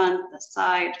the front, the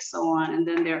side, so on. And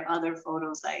then there are other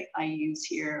photos I use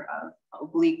here of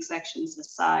oblique sections, the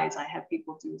sides. I have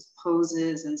people do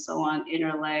poses and so on,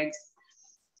 inner legs.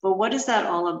 But what is that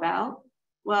all about?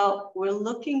 Well, we're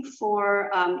looking for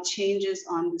changes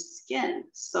on the skin.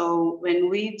 So when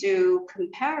we do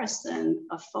comparison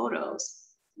of photos,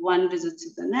 one visit to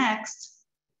the next,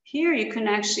 here you can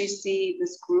actually see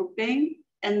this grouping,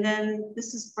 and then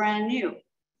this is brand new.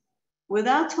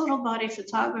 Without total body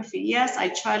photography, yes, I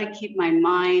try to keep my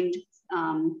mind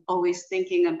always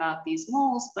thinking about these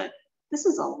moles, but this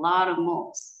is a lot of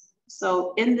moles.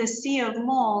 So in the sea of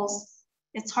moles,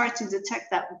 it's hard to detect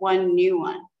that one new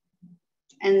one.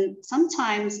 And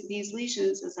sometimes these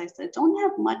lesions, as I said, don't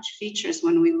have much features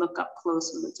when we look up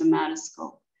close with a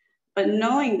dermatoscope. But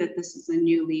knowing that this is a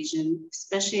new lesion,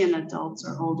 especially in adults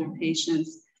or older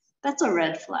patients, that's a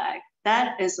red flag.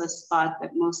 That is a spot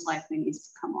that most likely needs to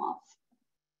come off.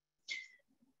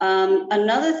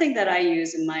 Another thing that I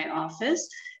use in my office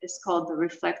is called the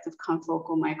reflective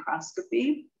confocal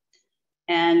microscopy.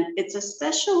 And it's a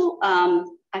special,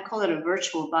 I call it a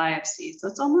virtual biopsy. So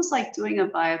it's almost like doing a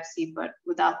biopsy, but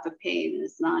without the pain.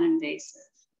 It's non-invasive.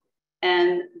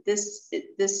 And this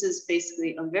is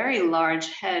basically a very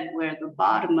large head where the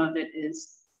bottom of it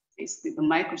is basically the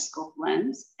microscope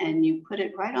lens, and you put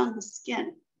it right on the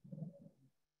skin.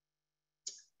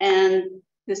 And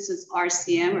This is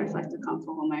RCM, reflective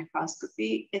confocal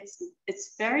microscopy.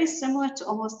 It's very similar to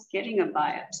almost getting a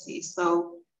biopsy.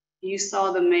 So you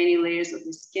saw the many layers of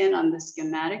the skin on the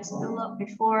schematics below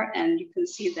before, and you can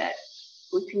see that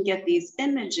we can get these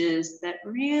images that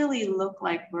really look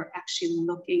like we're actually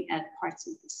looking at parts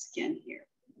of the skin here.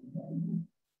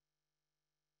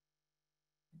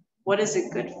 What is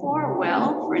it good for?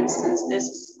 Well, for instance, there's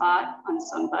a spot on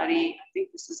somebody, I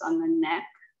think this is on the neck.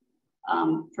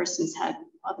 Person's had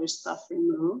other stuff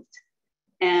removed.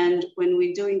 And when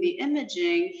we're doing the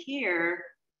imaging here,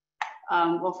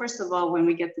 well, first of all, when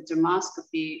we get the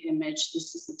dermoscopy image,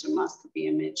 this is the dermoscopy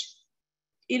image.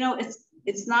 You know,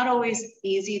 it's not always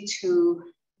easy to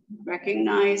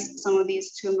recognize some of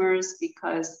these tumors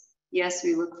because yes,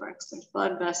 we look for extra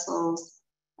blood vessels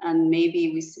and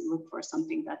maybe we look for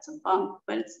something that's a bump,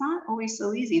 but it's not always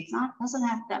so easy. It doesn't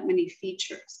have that many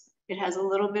features. It has a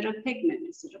little bit of pigment.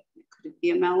 Could it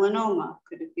be a melanoma?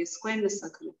 Could it be a squamous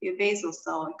cell? Could it be a basal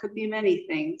cell? It could be many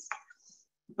things.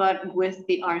 But with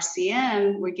the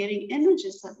RCM, we're getting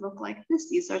images that look like this.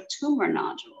 These are tumor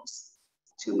nodules.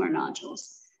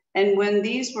 And when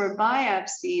these were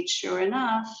biopsied, sure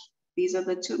enough, these are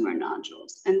the tumor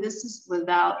nodules. And this is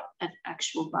without an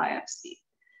actual biopsy.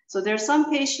 So there are some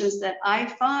patients that I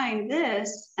find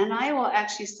this and I will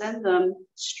actually send them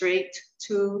straight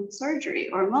to surgery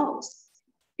or Mohs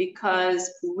because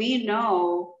we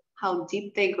know how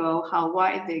deep they go, how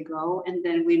wide they go, and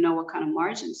then we know what kind of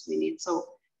margins we need. So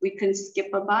we can skip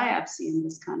a biopsy in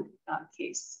this kind of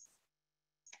case.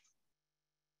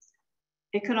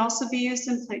 It could also be used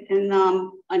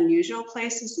in unusual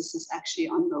places. This is actually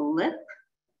on the lip.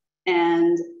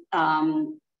 And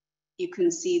you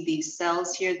can see these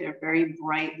cells here. They're very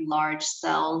bright, large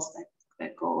cells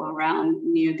that go around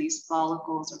near these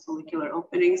follicles or follicular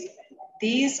openings.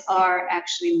 These are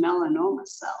actually melanoma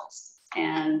cells.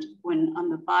 And when on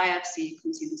the biopsy, you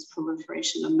can see this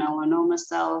proliferation of melanoma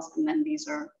cells, and then these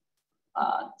are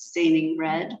staining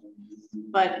red.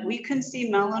 But we can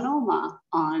see melanoma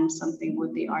on something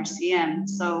with the RCM.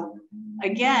 So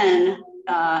again,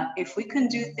 if we can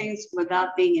do things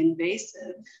without being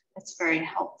invasive, that's very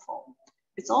helpful.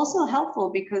 It's also helpful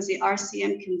because the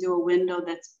RCM can do a window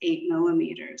that's 8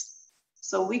 millimeters.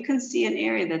 So we can see an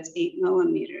area that's 8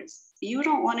 millimeters. You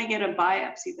don't want to get a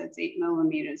biopsy that's 8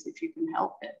 millimeters if you can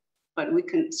help it, but we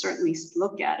can certainly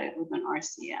look at it with an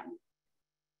RCM.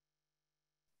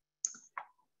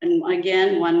 And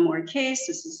again, one more case.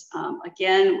 This is,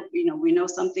 again, you know, we know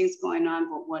something's going on,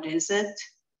 but what is it?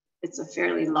 It's a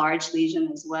fairly large lesion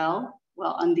as well.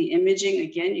 Well, on the imaging,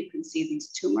 again, you can see these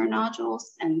tumor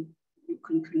nodules and you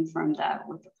can confirm that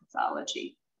with the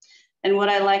pathology. And what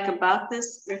I like about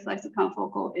this reflective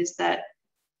confocal is that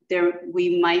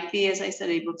we might be, as I said,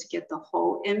 able to get the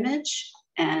whole image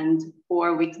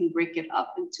or we can break it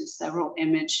up into several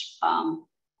images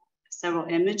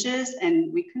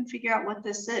and we can figure out what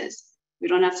this is. We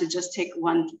don't have to just take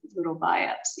one little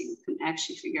biopsy. We can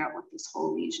actually figure out what this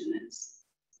whole lesion is.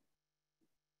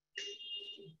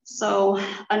 So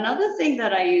another thing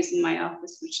that I use in my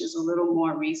office, which is a little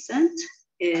more recent,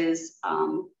 is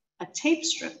a tape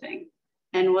stripping.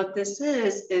 And what this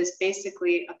is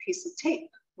basically a piece of tape,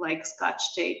 like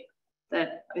Scotch tape,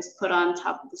 that is put on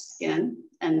top of the skin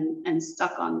and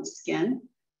stuck on the skin.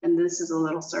 And this is a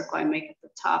little circle I make at the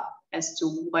top as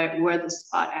to where the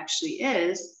spot actually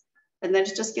is. And then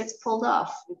it just gets pulled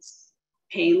off. It's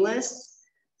painless.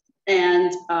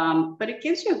 And, but it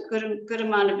gives you a good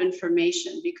amount of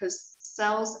information because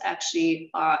cells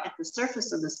actually at the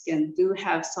surface of the skin do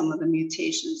have some of the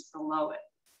mutations below it.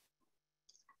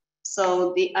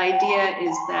 So the idea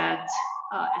is that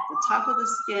at the top of the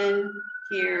skin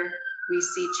here, we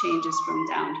see changes from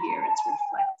down here, it's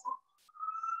reflected.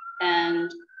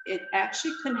 And it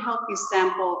actually can help you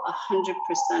sample 100%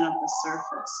 of the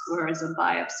surface, whereas a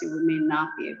biopsy we may not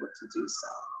be able to do so.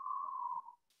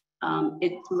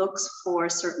 It looks for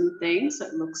certain things.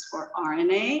 It looks for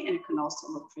RNA, and it can also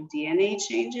look for DNA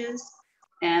changes.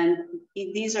 And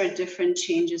these are different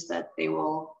changes that they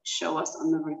will show us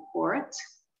on the report.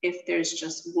 If there's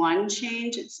just one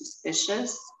change, it's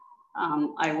suspicious.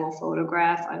 I will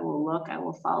photograph, I will look, I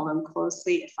will follow them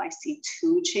closely. If I see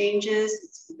 2 changes,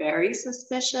 it's very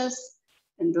suspicious.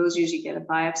 And those usually get a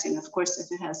biopsy. And of course,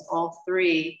 if it has all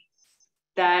 3,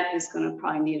 that is going to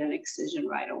probably need an excision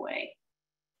right away.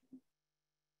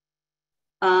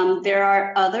 There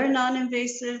are other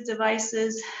non-invasive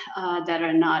devices that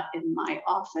are not in my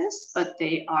office, but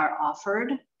they are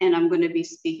offered. And I'm going to be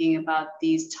speaking about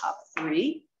these top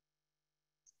 3.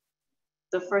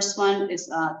 The first one is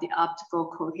the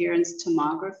optical coherence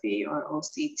tomography, or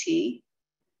OCT.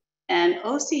 And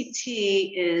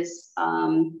OCT is,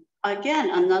 again,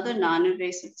 another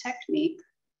non-invasive technique,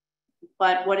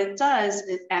 but what it does,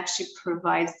 it actually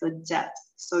provides the depth.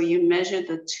 So you measure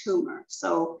the tumor.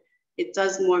 So it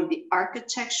does more of the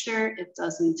architecture. It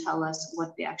doesn't tell us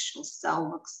what the actual cell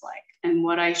looks like. And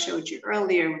what I showed you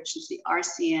earlier, which is the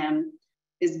RCM,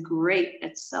 is great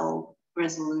at cell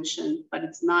resolution, but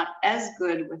it's not as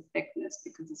good with thickness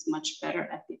because it's much better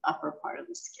at the upper part of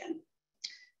the skin.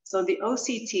 So the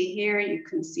OCT here, you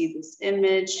can see this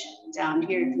image. Down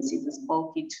here, you can see this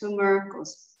bulky tumor,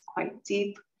 goes quite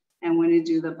deep. And when you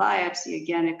do the biopsy,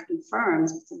 again, it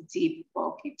confirms it's a deep,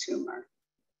 bulky tumor.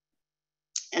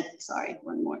 Sorry,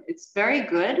 one more. It's very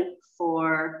good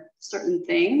for certain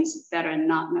things that are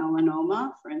not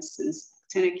melanoma. For instance,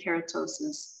 actinic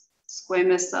keratosis,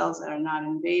 squamous cells that are not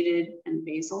invaded, and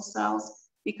basal cells,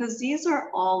 because these are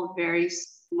all very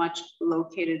much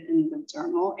located in the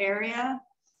dermal area.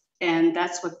 And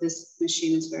that's what this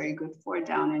machine is very good for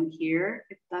down in here.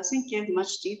 It doesn't give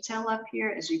much detail up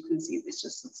here. As you can see, this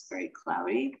just looks very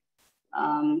cloudy.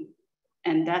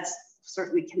 And that's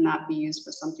certainly cannot be used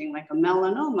for something like a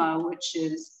melanoma, which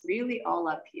is really all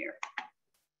up here.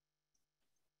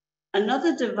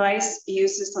 Another device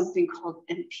uses something called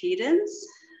impedance.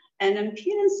 And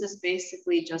impedance is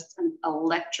basically just an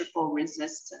electrical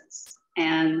resistance.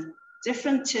 And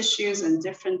different tissues and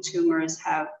different tumors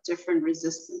have different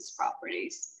resistance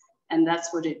properties. And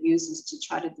that's what it uses to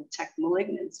try to detect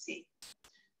malignancy.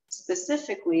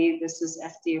 Specifically, this is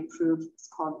FDA approved, it's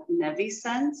called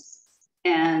Nevisense.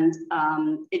 And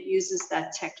it uses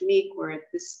that technique where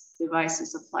this device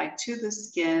is applied to the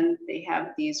skin. They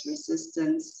have these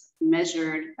resistance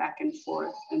measured back and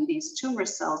forth, and these tumor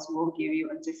cells will give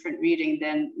you a different reading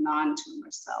than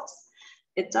non-tumor cells.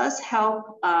 It does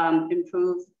help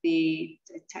improve the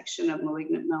detection of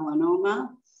malignant melanoma.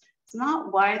 It's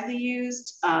not widely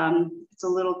used. It's a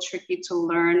little tricky to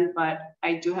learn, but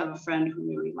I do have a friend who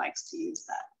really likes to use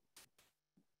that.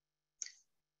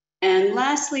 And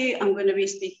lastly, I'm going to be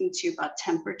speaking to you about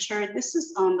temperature. This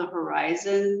is on the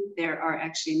horizon. There are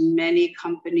actually many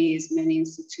companies, many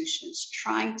institutions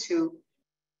trying to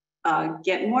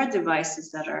get more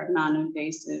devices that are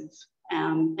non-invasive.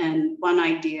 And one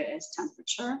idea is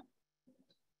temperature.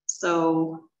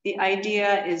 So the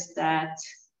idea is that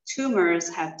tumors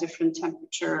have different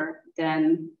temperature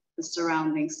than the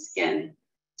surrounding skin.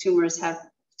 Tumors have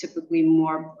typically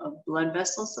more of blood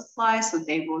vessel supply, so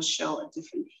they will show a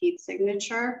different heat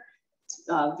signature.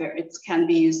 It can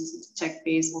be used to detect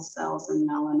basal cells and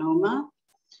melanoma.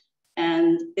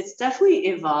 And it's definitely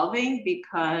evolving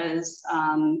because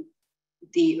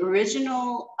the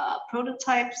original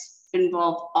prototypes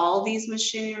involved all these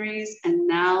machineries, and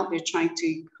now they're trying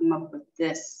to come up with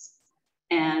this.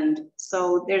 And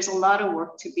so there's a lot of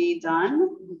work to be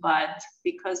done, but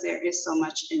because there is so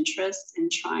much interest in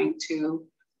trying to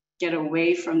get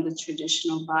away from the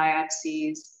traditional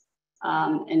biopsies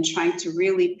and trying to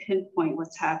really pinpoint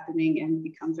what's happening and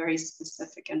become very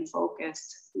specific and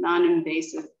focused,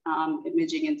 non-invasive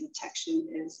imaging and detection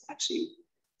is actually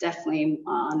definitely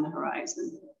on the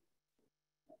horizon.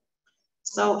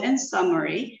 So in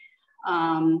summary,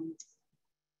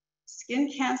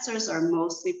 skin cancers are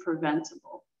mostly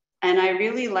preventable. And I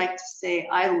really like to say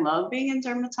I love being in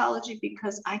dermatology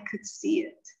because I could see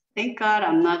it. Thank God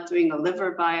I'm not doing a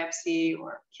liver biopsy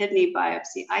or kidney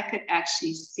biopsy. I could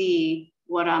actually see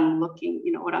what I'm looking,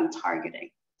 what I'm targeting.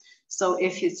 So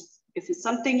if it's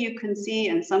something you can see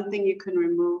and something you can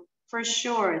remove, for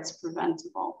sure it's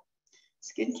preventable.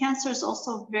 Skin cancer is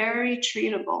also very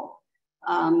treatable.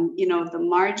 The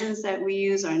margins that we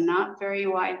use are not very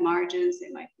wide margins. They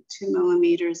might be 2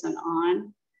 millimeters and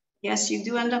on. Yes, you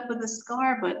do end up with a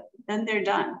scar, but then they're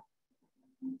done.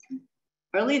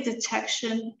 Early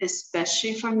detection,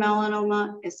 especially for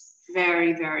melanoma, is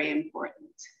very, very important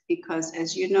because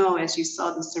as you know, as you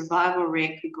saw, the survival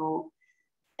rate could go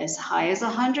as high as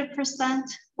 100%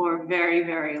 or very,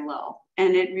 very low.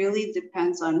 And it really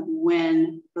depends on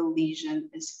when the lesion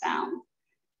is found.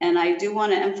 And I do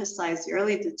want to emphasize the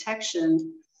early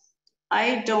detection.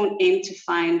 I don't aim to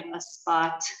find a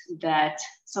spot that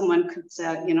someone could say,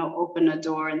 open a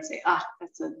door and say,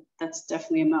 that's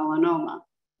definitely a melanoma.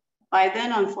 By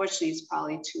then, unfortunately, it's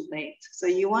probably too late. So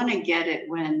you want to get it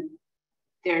when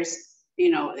there's,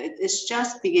 it's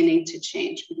just beginning to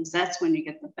change because that's when you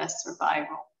get the best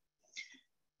survival.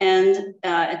 And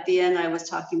at the end, I was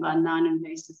talking about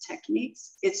non-invasive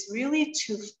techniques. It's really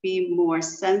to be more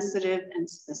sensitive and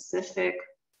specific.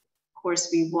 Of course,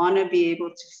 we want to be able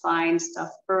to find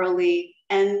stuff early.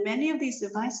 And many of these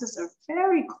devices are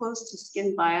very close to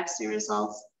skin biopsy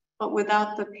results, but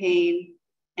without the pain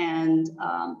and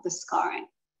the scarring.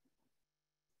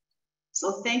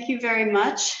 So thank you very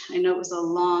much. I know it was a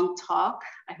long talk.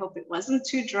 I hope it wasn't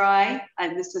too dry.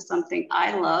 This is something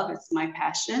I love. It's my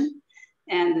passion.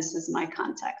 And this is my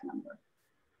contact number.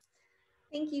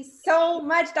 Thank you so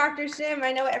much, Dr. Shim.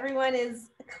 I know everyone is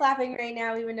clapping right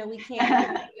now, even though we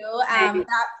can't hear you.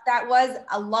 That was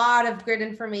a lot of good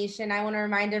information. I want to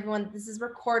remind everyone that this is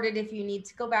recorded if you need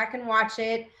to go back and watch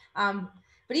it.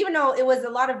 But even though it was a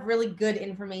lot of really good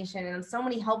information and so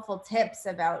many helpful tips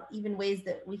about even ways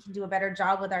that we can do a better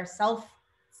job with our self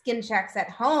skin checks at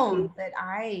home that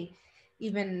I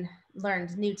even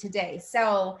learned new today.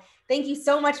 So thank you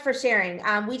so much for sharing.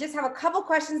 We just have a couple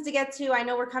questions to get to. I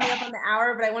know we're coming up on the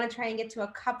hour, but I want to try and get to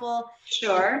a couple.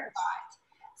 Sure.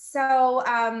 So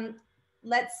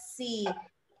let's see.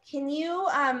 Can you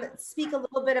speak a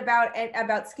little bit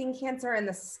about skin cancer and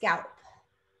the scalp?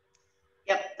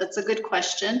 Yep, that's a good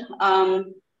question.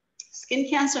 Skin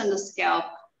cancer in the scalp,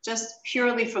 just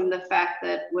purely from the fact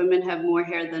that women have more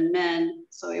hair than men,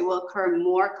 so it will occur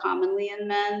more commonly in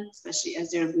men, especially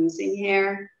as they're losing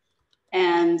hair.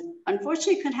 And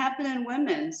unfortunately, it can happen in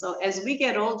women. So as we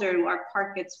get older and our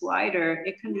part gets wider,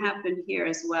 it can happen here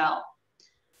as well.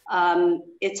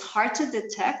 It's hard to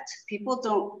detect.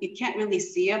 You can't really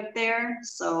see up there.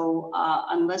 So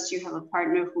unless you have a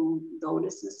partner who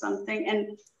notices something,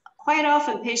 and quite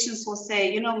often patients will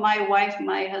say, you know, my wife,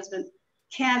 my husband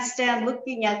can't stand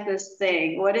looking at this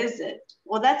thing. What is it?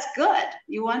 Well, that's good.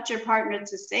 You want your partner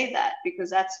to say that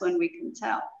because that's when we can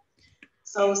tell.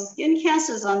 So skin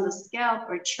cancers on the scalp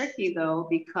are tricky though,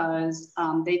 because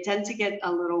they tend to get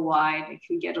a little wide, it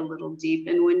can get a little deep.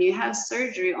 And when you have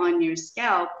surgery on your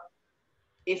scalp,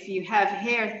 if you have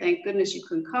hair, thank goodness you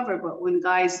can cover, but when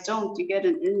guys don't, you get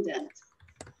an indent.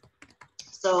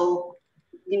 So,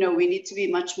 you know, we need to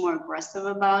be much more aggressive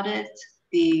about it.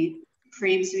 The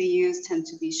creams we use tend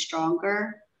to be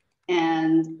stronger.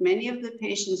 And many of the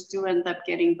patients do end up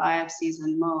getting biopsies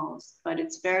and moles, but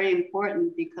it's very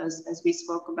important because as we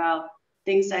spoke about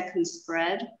things that can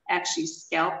spread, actually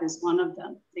scalp is one of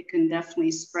them. It can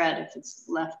definitely spread if it's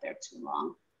left there too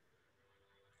long.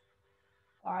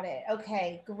 Got it.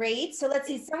 Okay, great. So let's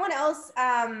see, someone else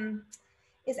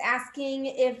is asking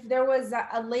if there was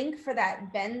a link for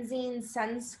that benzene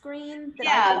sunscreen.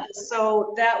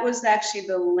 So that was actually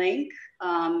the link.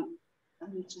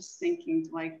 I'm just thinking,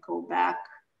 do I go back?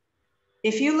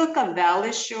 If you look up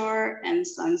Valissure and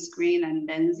sunscreen and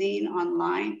benzene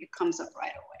online, it comes up right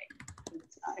away.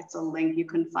 It's a link you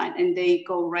can find, and they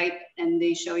go right and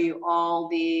they show you all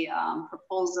the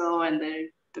proposal and the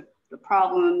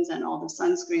problems and all the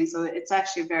sunscreen. So it's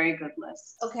actually a very good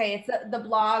list. Okay, it's the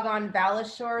blog on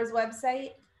Valissure's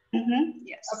website.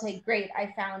 Yes. Okay, great.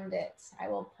 I found it. I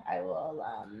will.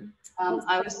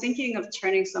 I was thinking of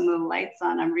turning some of the lights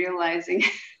on. I'm realizing.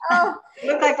 Oh,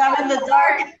 look like I'm in the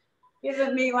dark. Give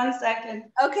it me 1 second.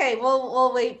 Okay,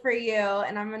 we'll wait for you,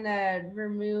 and I'm gonna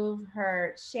remove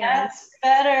her sharing. That's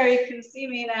better. You can see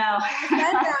me now.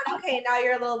 Okay, now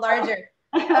you're a little larger.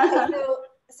 Okay,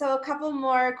 so a couple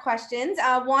more questions.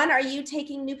 One, are you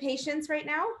taking new patients right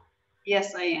now?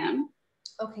 Yes, I am.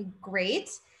 Okay, great.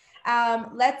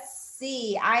 Let's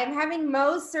see. I am having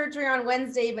Mo's surgery on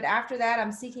Wednesday, but after that,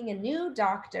 I'm seeking a new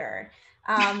doctor.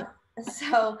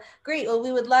 So great. Well,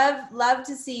 we would love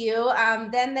to see you.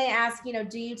 Then they ask, you know,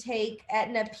 do you take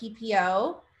Aetna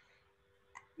PPO?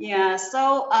 Yeah.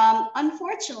 So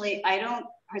unfortunately, I don't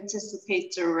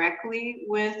participate directly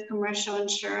with commercial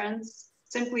insurance,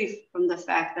 simply from the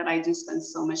fact that I do spend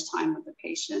so much time with the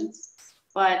patients.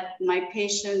 But my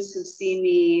patients who see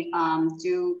me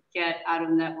do get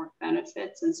out-of-network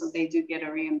benefits, and so they do get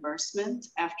a reimbursement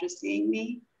after seeing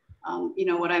me. You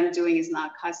know, what I'm doing is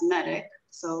not cosmetic,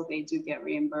 so they do get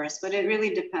reimbursed, but it really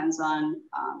depends on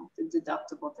the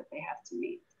deductible that they have to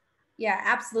meet. Yeah,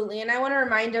 absolutely. And I want to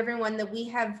remind everyone that we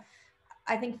have,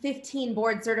 I think, 15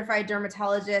 board certified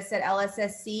dermatologists at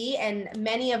LSSC, and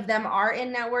many of them are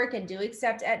in network and do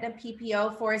accept Aetna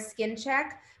PPO for a skin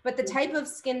check. But the type of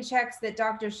skin checks that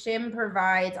Dr. Shim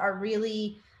provides are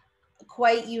really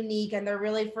quite unique, and they're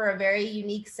really for a very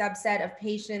unique subset of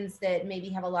patients that maybe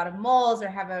have a lot of moles or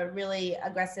have a really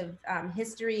aggressive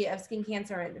history of skin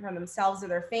cancer from themselves or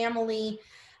their family.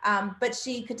 But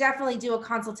she could definitely do a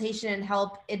consultation and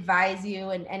help advise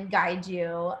you and guide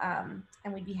you.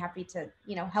 And we'd be happy to,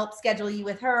 you know, help schedule you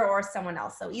with her or someone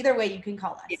else. So either way, you can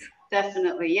call us. Yeah,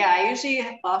 definitely. Yeah, I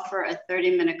usually offer a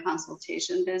 30-minute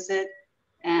consultation visit.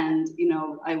 And, you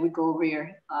know, I would go over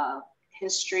your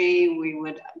history. We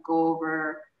would go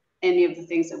over any of the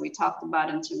things that we talked about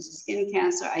in terms of skin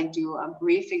cancer. I do a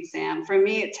brief exam. For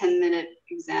me, a 10-minute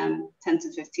exam, 10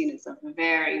 to 15 is a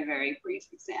very, very brief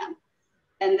exam.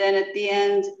 And then at the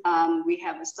end, we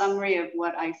have a summary of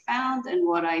what I found and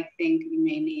what I think you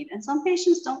may need. And some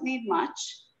patients don't need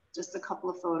much, just a couple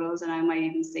of photos, and I might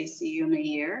even say, see you in a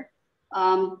year.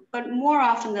 But more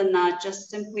often than not, just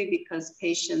simply because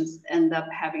patients end up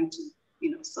having to,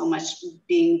 you know, so much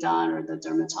being done, or the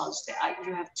dermatologist say,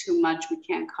 you have too much, we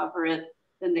can't cover it.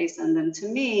 Then they send them to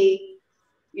me.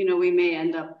 You know, we may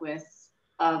end up with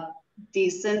a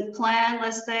decent plan,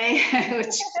 let's say,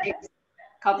 which takes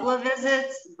couple of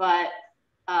visits, but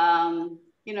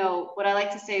you know, what I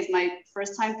like to say is my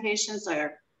first time patients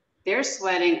they're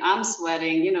sweating, I'm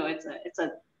sweating, you know,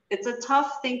 it's a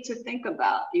tough thing to think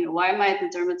about. You know, why am I at the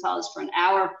dermatologist for an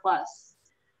hour plus?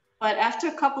 But after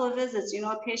a couple of visits, you know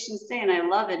what patients say, and I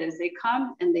love it, is they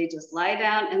come and they just lie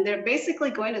down and they're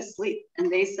basically going to sleep.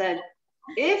 And they said,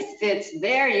 if it's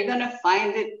there, you're gonna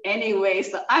find it anyway,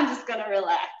 so I'm just gonna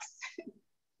relax.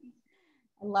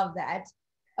 I love that.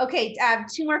 Okay,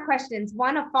 two more questions.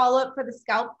 One, a follow-up for the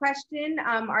scalp question.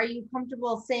 Are you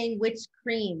comfortable saying which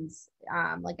creams,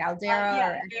 like Aldera?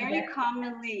 Yeah, or very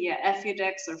commonly, yeah,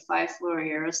 Effudex or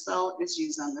 5-fluoroaerosol is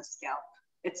used on the scalp.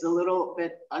 It's a little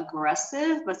bit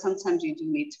aggressive, but sometimes you do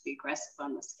need to be aggressive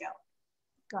on the scalp.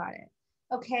 Got it.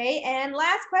 Okay, and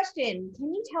last question.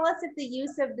 Can you tell us if the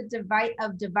use of the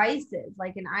devices,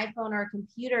 like an iPhone or a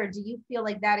computer, do you feel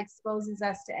like that exposes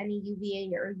us to any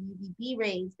UVA or UVB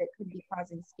rays that could be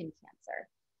causing skin cancer?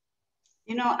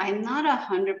 You know, I'm not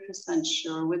 100%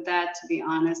 sure with that, to be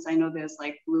honest. I know there's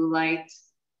like blue light,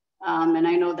 and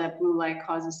I know that blue light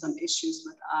causes some issues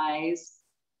with eyes.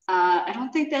 I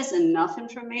don't think there's enough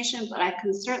information, but I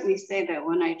can certainly say that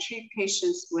when I treat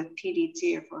patients with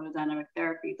PDT or photodynamic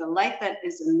therapy, the light that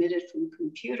is emitted from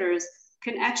computers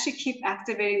can actually keep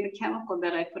activating the chemical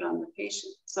that I put on the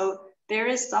patient. So there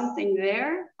is something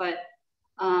there, but,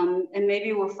 and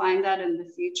maybe we'll find that in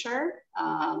the future.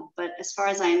 But as far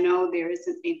as I know, there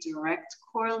isn't a direct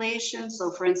correlation.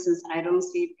 So for instance, I don't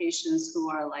see patients who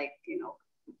are like, you know,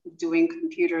 doing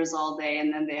computers all day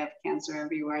and then they have cancer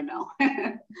everywhere. No,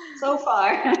 so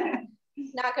far.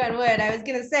 Knock on wood. I was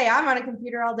gonna say, I'm on a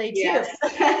computer all day too. Yes,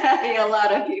 yeah, a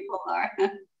lot of people are.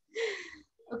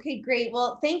 Okay, great.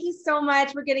 Well, thank you so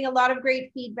much. We're getting a lot of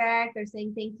great feedback. They're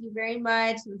saying thank you very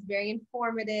much. It was very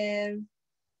informative.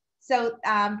 So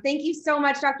thank you so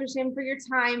much, Dr. Shim, for your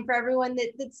time. For everyone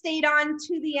that stayed on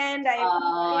to the end,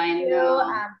 I know.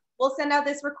 We'll send out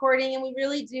this recording, and we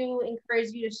really do encourage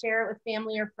you to share it with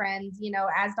family or friends. You know,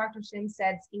 as Dr. Shim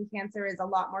said, skin cancer is a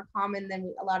lot more common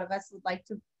than a lot of us would like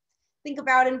to think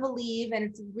about and believe, and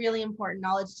it's really important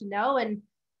knowledge to know. And,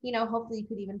 you know, hopefully you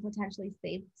could even potentially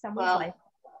save someone's life.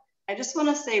 I just want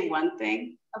to say one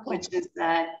thing, which is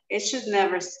that it should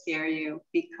never scare you,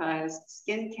 because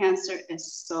skin cancer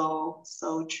is so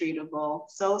treatable,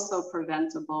 so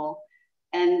preventable.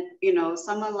 And, you know,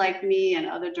 someone like me and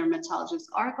other dermatologists,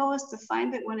 our goal is to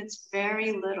find it when it's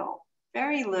very little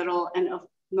and of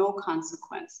no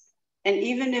consequence. And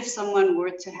even if someone were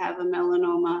to have a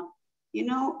melanoma, you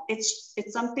know, it's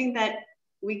something that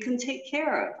we can take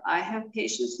care of. I have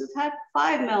patients who've had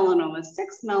 5 melanomas,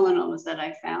 6 melanomas that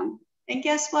I found. And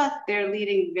guess what? They're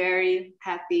leading very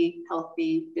happy,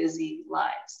 healthy, busy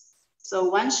lives. So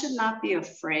one should not be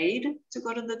afraid to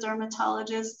go to the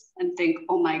dermatologist and think,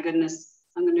 oh my goodness,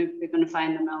 they're gonna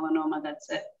find the melanoma,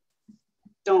 that's it.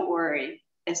 Don't worry.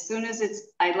 As soon as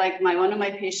one of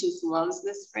my patients loves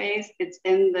this phrase, it's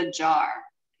in the jar.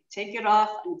 Take it off,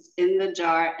 and it's in the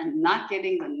jar, and not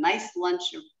getting the nice lunch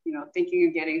you're, you know, thinking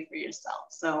you're getting for yourself.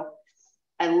 So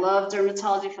I love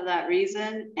dermatology for that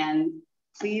reason, and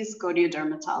please go to your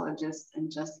dermatologist and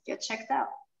just get checked out.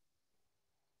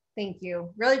 Thank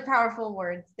you. Really powerful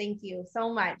words. Thank you so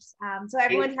much. So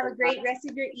everyone have a great rest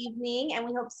of your evening, and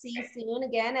we hope to see you soon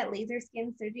again at Laser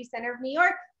Skin Surgery Center of New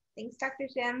York. Thanks, Dr.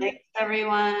 Shim. Thanks,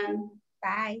 everyone.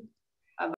 Bye.